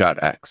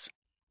CleanShot X.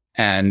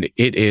 And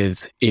it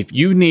is, if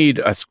you need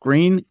a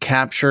screen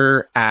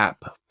capture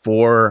app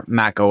for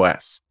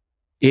macOS,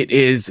 it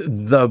is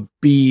the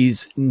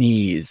bee's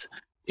knees.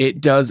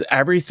 It does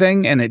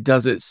everything, and it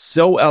does it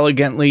so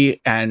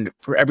elegantly, and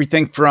for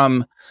everything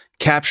from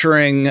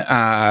capturing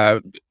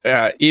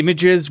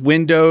images,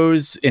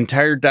 windows,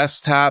 entire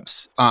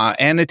desktops,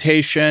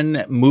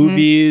 annotation,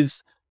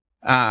 movies,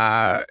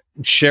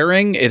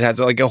 sharing. It has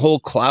like a whole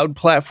cloud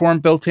platform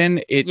built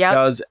in. It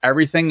does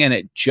everything, and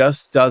it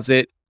just does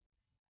it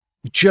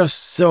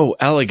just so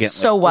elegantly.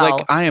 So well.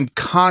 Like I am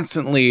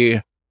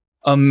constantly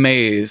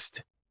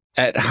amazed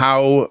at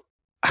how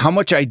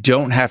much I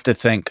don't have to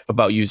think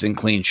about using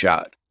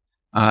CleanShot.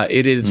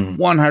 It is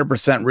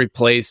 100%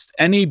 replaced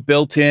any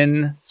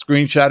built-in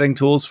screenshotting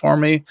tools for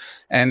me,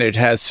 and it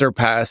has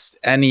surpassed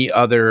any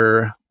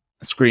other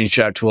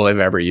screenshot tool I've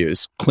ever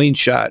used.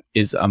 CleanShot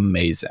is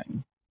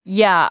amazing.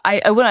 Yeah,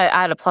 I want to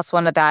add a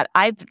 +1 to that.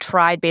 I've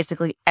tried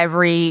basically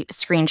every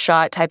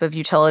screenshot type of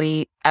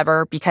utility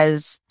ever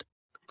because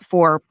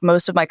for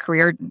most of my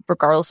career,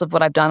 regardless of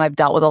what I've done, I've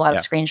dealt with a lot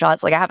of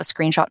screenshots. Like I have a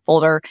screenshot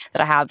folder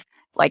that I have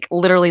like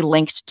literally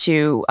linked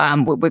to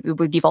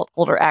with default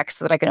folder X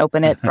so that I can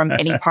open it from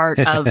any part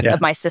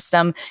of my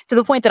system, to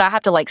the point that I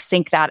have to like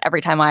sync that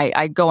every time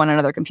I go on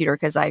another computer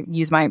because I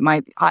use my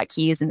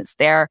hotkeys and it's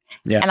there.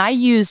 Yeah. And I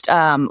used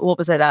a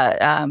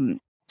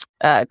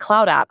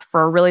cloud app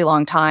for a really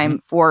long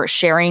time for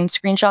sharing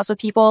screenshots with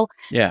people.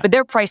 Yeah. But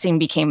their pricing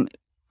became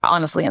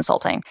honestly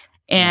insulting.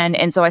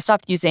 And so I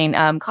stopped using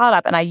Cloud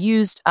App, and I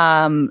used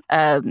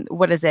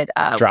what is it?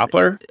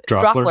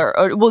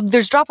 Droplr. Well,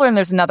 there's Droplr and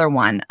there's another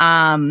one.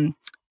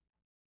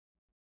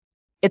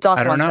 It's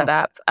also on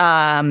setup.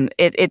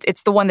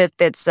 It's the one that's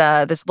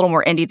this little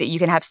more indie that you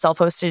can have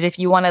self-hosted if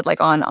you wanted, like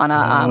on an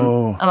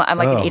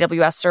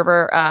AWS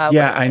server.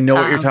 I know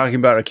what you're talking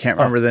about. I can't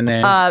remember the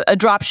name. A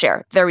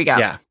Dropshare. There we go.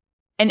 Yeah.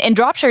 And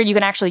Dropshare, you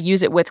can actually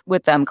use it with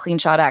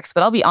CleanShot X.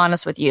 But I'll be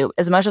honest with you,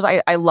 as much as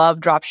I love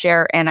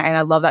Dropshare and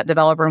I love that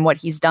developer and what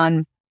he's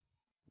done,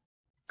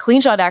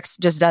 CleanShot X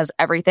just does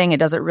everything. It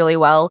does it really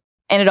well,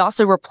 and it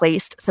also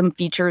replaced some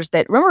features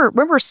that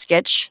remember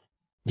Sketch.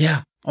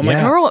 Yeah. Oh my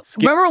God.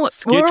 Remember when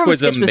Sketch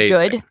was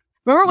good?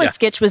 Remember when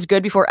Sketch was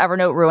good before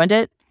Evernote ruined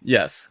it?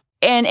 Yes.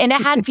 And it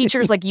had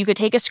features like you could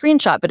take a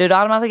screenshot, but it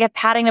automatically had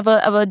padding of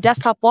a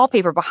desktop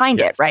wallpaper behind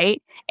it,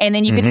 right? And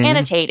then you could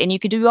annotate and you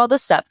could do all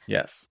this stuff.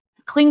 Yes.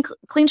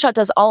 CleanShot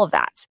does all of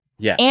that.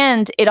 Yeah.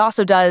 And it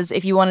also does,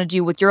 if you want to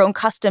do with your own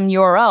custom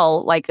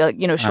URL, like a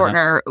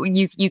shortener,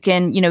 you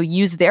can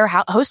use their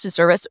hosted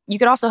service. You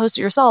could also host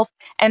it yourself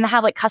and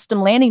have like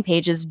custom landing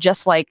pages,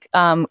 just like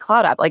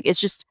Cloud App. Like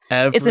it's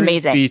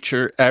amazing.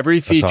 Every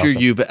feature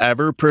awesome. you've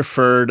ever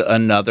preferred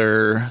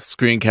another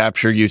screen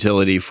capture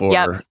utility for,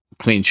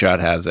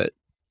 CleanShot has it.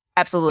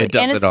 Absolutely, it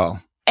does it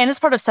all. And it's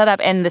part of Setup,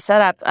 and the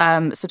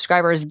Setup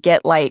subscribers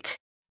get like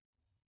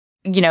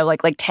 10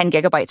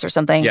 gigabytes or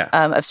something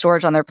of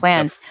storage on their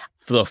plan.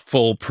 The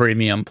full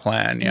premium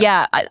plan.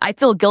 Yeah, I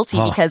feel guilty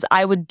because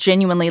I would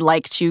genuinely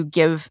like to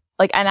give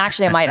and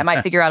actually I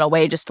might figure out a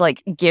way just to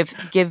like give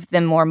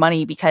them more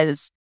money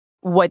because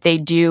what they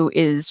do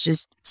is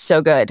just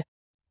so good.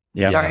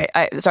 Yeah. Sorry,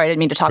 I didn't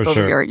mean to talk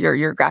over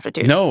your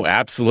gratitude. No,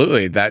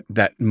 absolutely.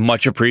 That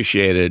much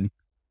appreciated.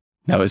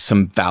 That was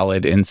some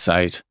valid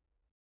insight.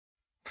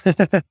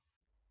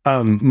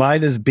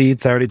 Mine is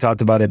Beats. I already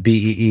talked about it.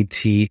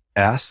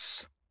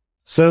 BEETS.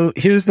 So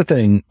here's the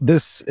thing.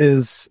 This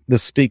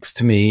speaks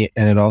to me,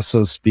 and it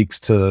also speaks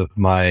to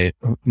my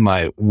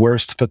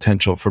worst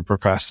potential for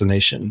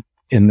procrastination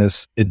in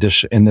this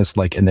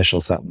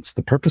initial sentence.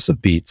 The purpose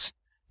of Beats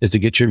is to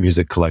get your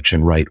music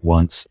collection right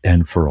once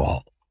and for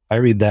all. I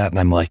read that and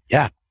I'm like,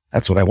 yeah,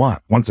 that's what I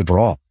want, once and for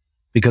all.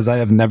 Because I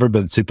have never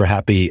been super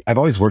happy. I've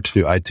always worked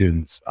through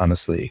iTunes,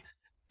 honestly,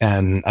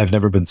 and I've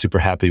never been super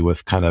happy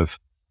with kind of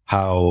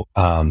how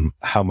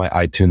my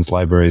iTunes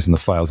libraries and the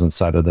files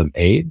inside of them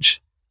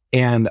age.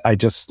 And I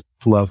just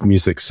love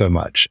music so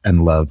much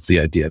and love the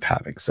idea of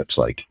having such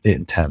like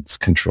intense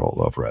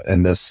control over it.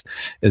 And this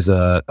is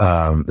a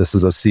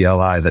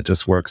CLI that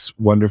just works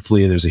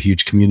wonderfully. There's a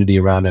huge community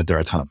around it. There are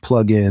a ton of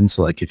plugins.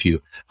 So like if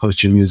you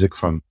host your music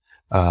from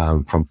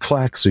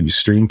Plex or you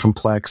stream from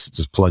Plex,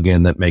 just plug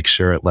in that makes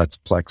sure it lets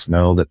Plex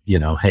know that,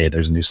 hey,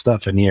 there's new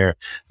stuff in here.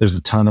 There's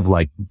a ton of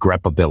like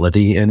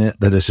grepability in it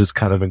that is just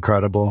kind of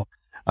incredible.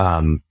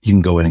 You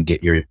can go in and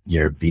get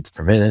your beats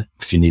per minute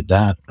if you need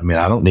that. I mean,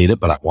 I don't need it,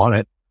 but I want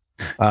it.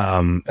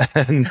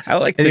 And I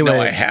like to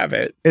know I have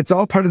it. It's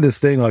all part of this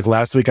thing. Like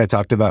last week I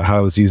talked about how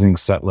I was using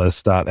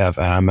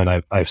setlist.fm, and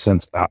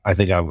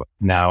I've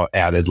now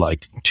added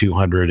like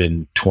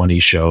 220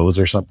 shows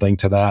or something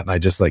to that. And I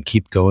just like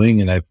keep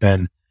going. And I've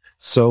been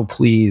so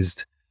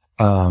pleased,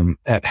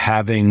 at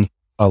having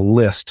a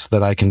list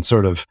that I can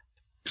sort of,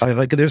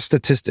 there's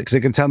statistics.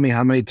 It can tell me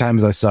how many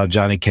times I saw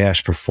Johnny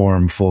Cash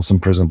perform Folsom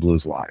Prison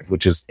Blues live,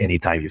 which is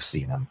anytime you've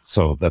seen him.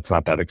 So that's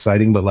not that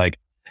exciting, but like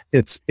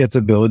its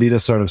ability to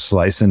sort of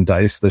slice and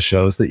dice the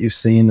shows that you've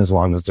seen, as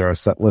long as there are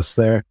set lists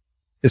there,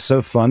 is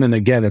so fun. And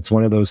again, it's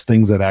one of those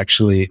things that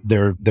actually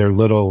they're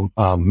little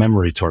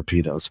memory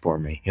torpedoes for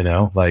me,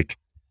 like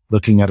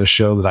looking at a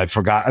show that I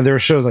forgot. There are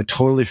shows I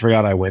totally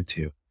forgot I went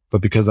to,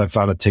 but because I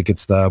found a ticket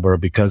stub or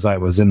because I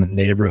was in the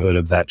neighborhood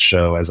of that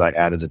show as I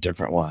added a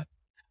different one,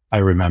 I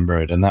remember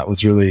it. And that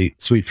was really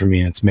sweet for me.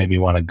 And it's made me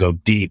want to go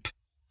deep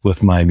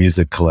with my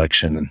music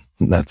collection.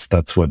 And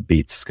that's what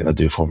Beats is going to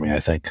do for me, I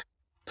think.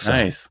 So,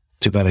 nice.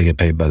 Too bad I get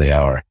paid by the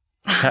hour.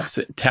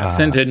 Taps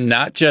into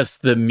not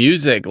just the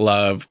music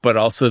love, but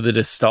also the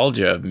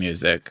nostalgia of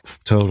music.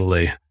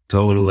 Totally.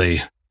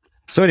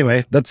 So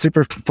anyway, that's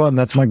super fun.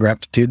 That's my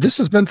gratitude. This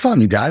has been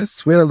fun, you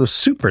guys. We had a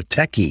super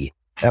techie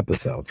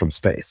episode from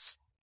space.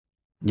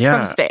 Yeah.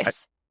 From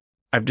space.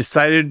 I've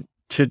decided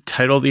to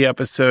title the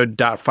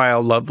episode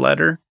 .file love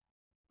letter.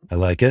 I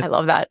like it. I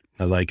love that.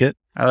 I like it.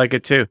 I like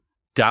it too.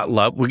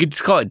 .love. We could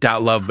just call it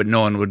 .love, but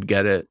no one would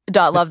get it.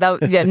 .love.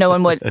 No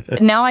one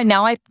would. Now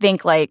I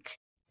think like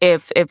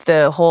if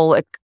the whole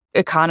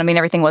economy and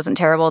everything wasn't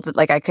terrible, that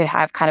like I could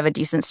have kind of a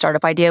decent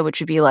startup idea, which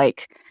would be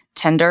like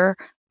Tinder,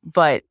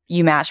 but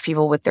you match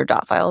people with their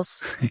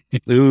 .files.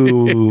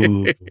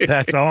 Ooh,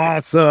 that's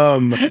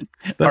awesome.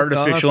 That's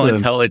artificial awesome.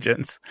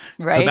 Intelligence,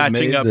 right?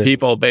 Matching up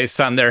people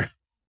based on their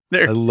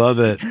I love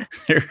it.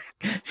 Their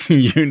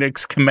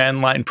Unix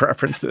command line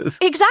preferences.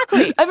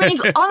 Exactly. I mean,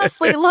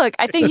 honestly, look,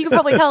 I think you can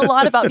probably tell a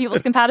lot about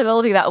people's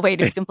compatibility that way,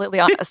 to be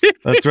completely honest.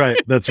 That's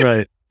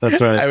right.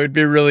 I would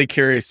be really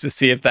curious to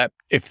see if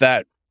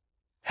that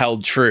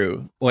held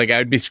true. Like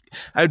I'd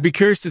be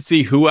curious to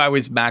see who I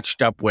was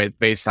matched up with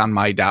based on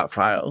my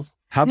 .files.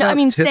 How about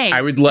same.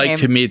 I would like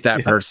to meet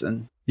that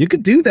person. You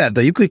could do that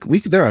though.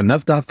 There are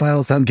enough dot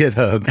files on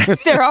GitHub.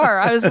 There are.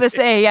 I was going to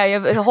say, yeah, you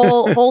have the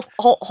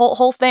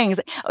whole things.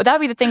 That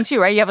would be the thing too,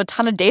 right? You have a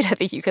ton of data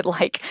that you could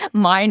like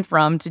mine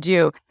from to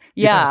do.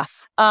 Yeah.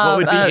 Yes. What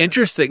would be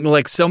interesting,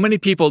 like so many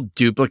people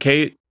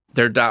duplicate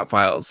their dot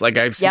files. Like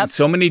I've seen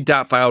so many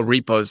dot file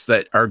repos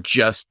that are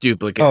just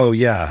duplicates. Oh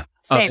yeah.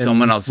 Same. Of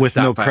someone else's with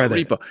dot no file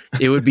credit. repo.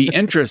 It would be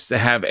interesting to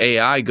have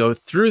AI go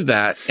through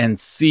that and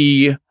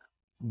see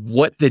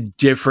what the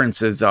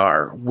differences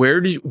are.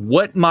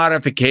 What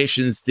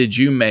modifications did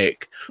you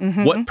make?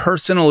 Mhm. What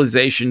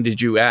personalization did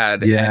you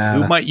add? Yeah.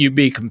 And who might you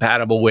be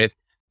compatible with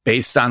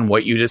based on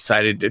what you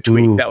decided to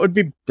tweak? Ooh. That would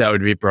be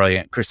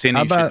brilliant. Christina,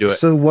 How you should about, do it.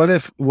 so what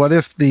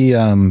if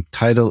the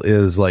title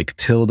is like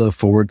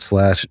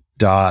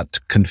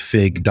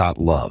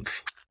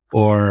tilde/.config.love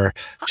or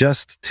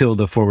just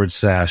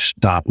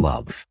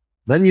tilde/.love?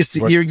 Then you see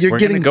you're We're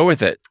getting gonna go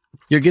with it.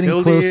 you're getting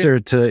tilde- closer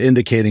to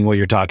indicating what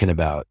you're talking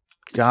about.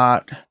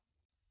 Dot.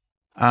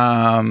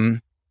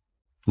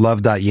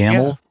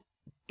 Love.yaml.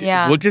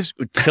 Yeah. We'll just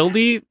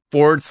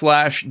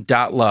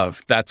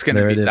tilde/.love. That's There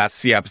gonna it be is.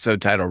 that's the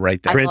episode title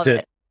right there. I Print love it.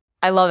 it.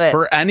 I love it.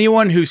 For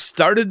anyone who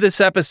started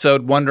this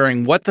episode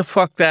wondering what the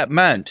fuck that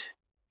meant,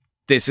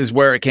 this is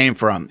where it came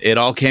from. It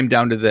all came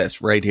down to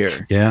this right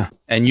here. Yeah.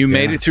 And you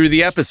made Yeah. it through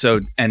the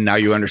episode, and now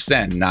you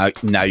understand.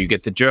 Now you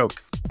get the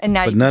joke. And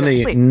now But you none can of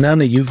go sleep.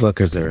 none of you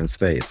fuckers are in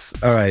space.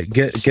 All right,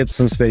 get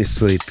some space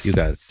sleep, you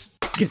guys.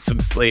 Get some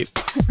sleep.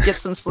 Get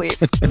some sleep.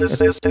 The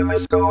system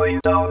is going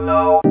down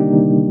now.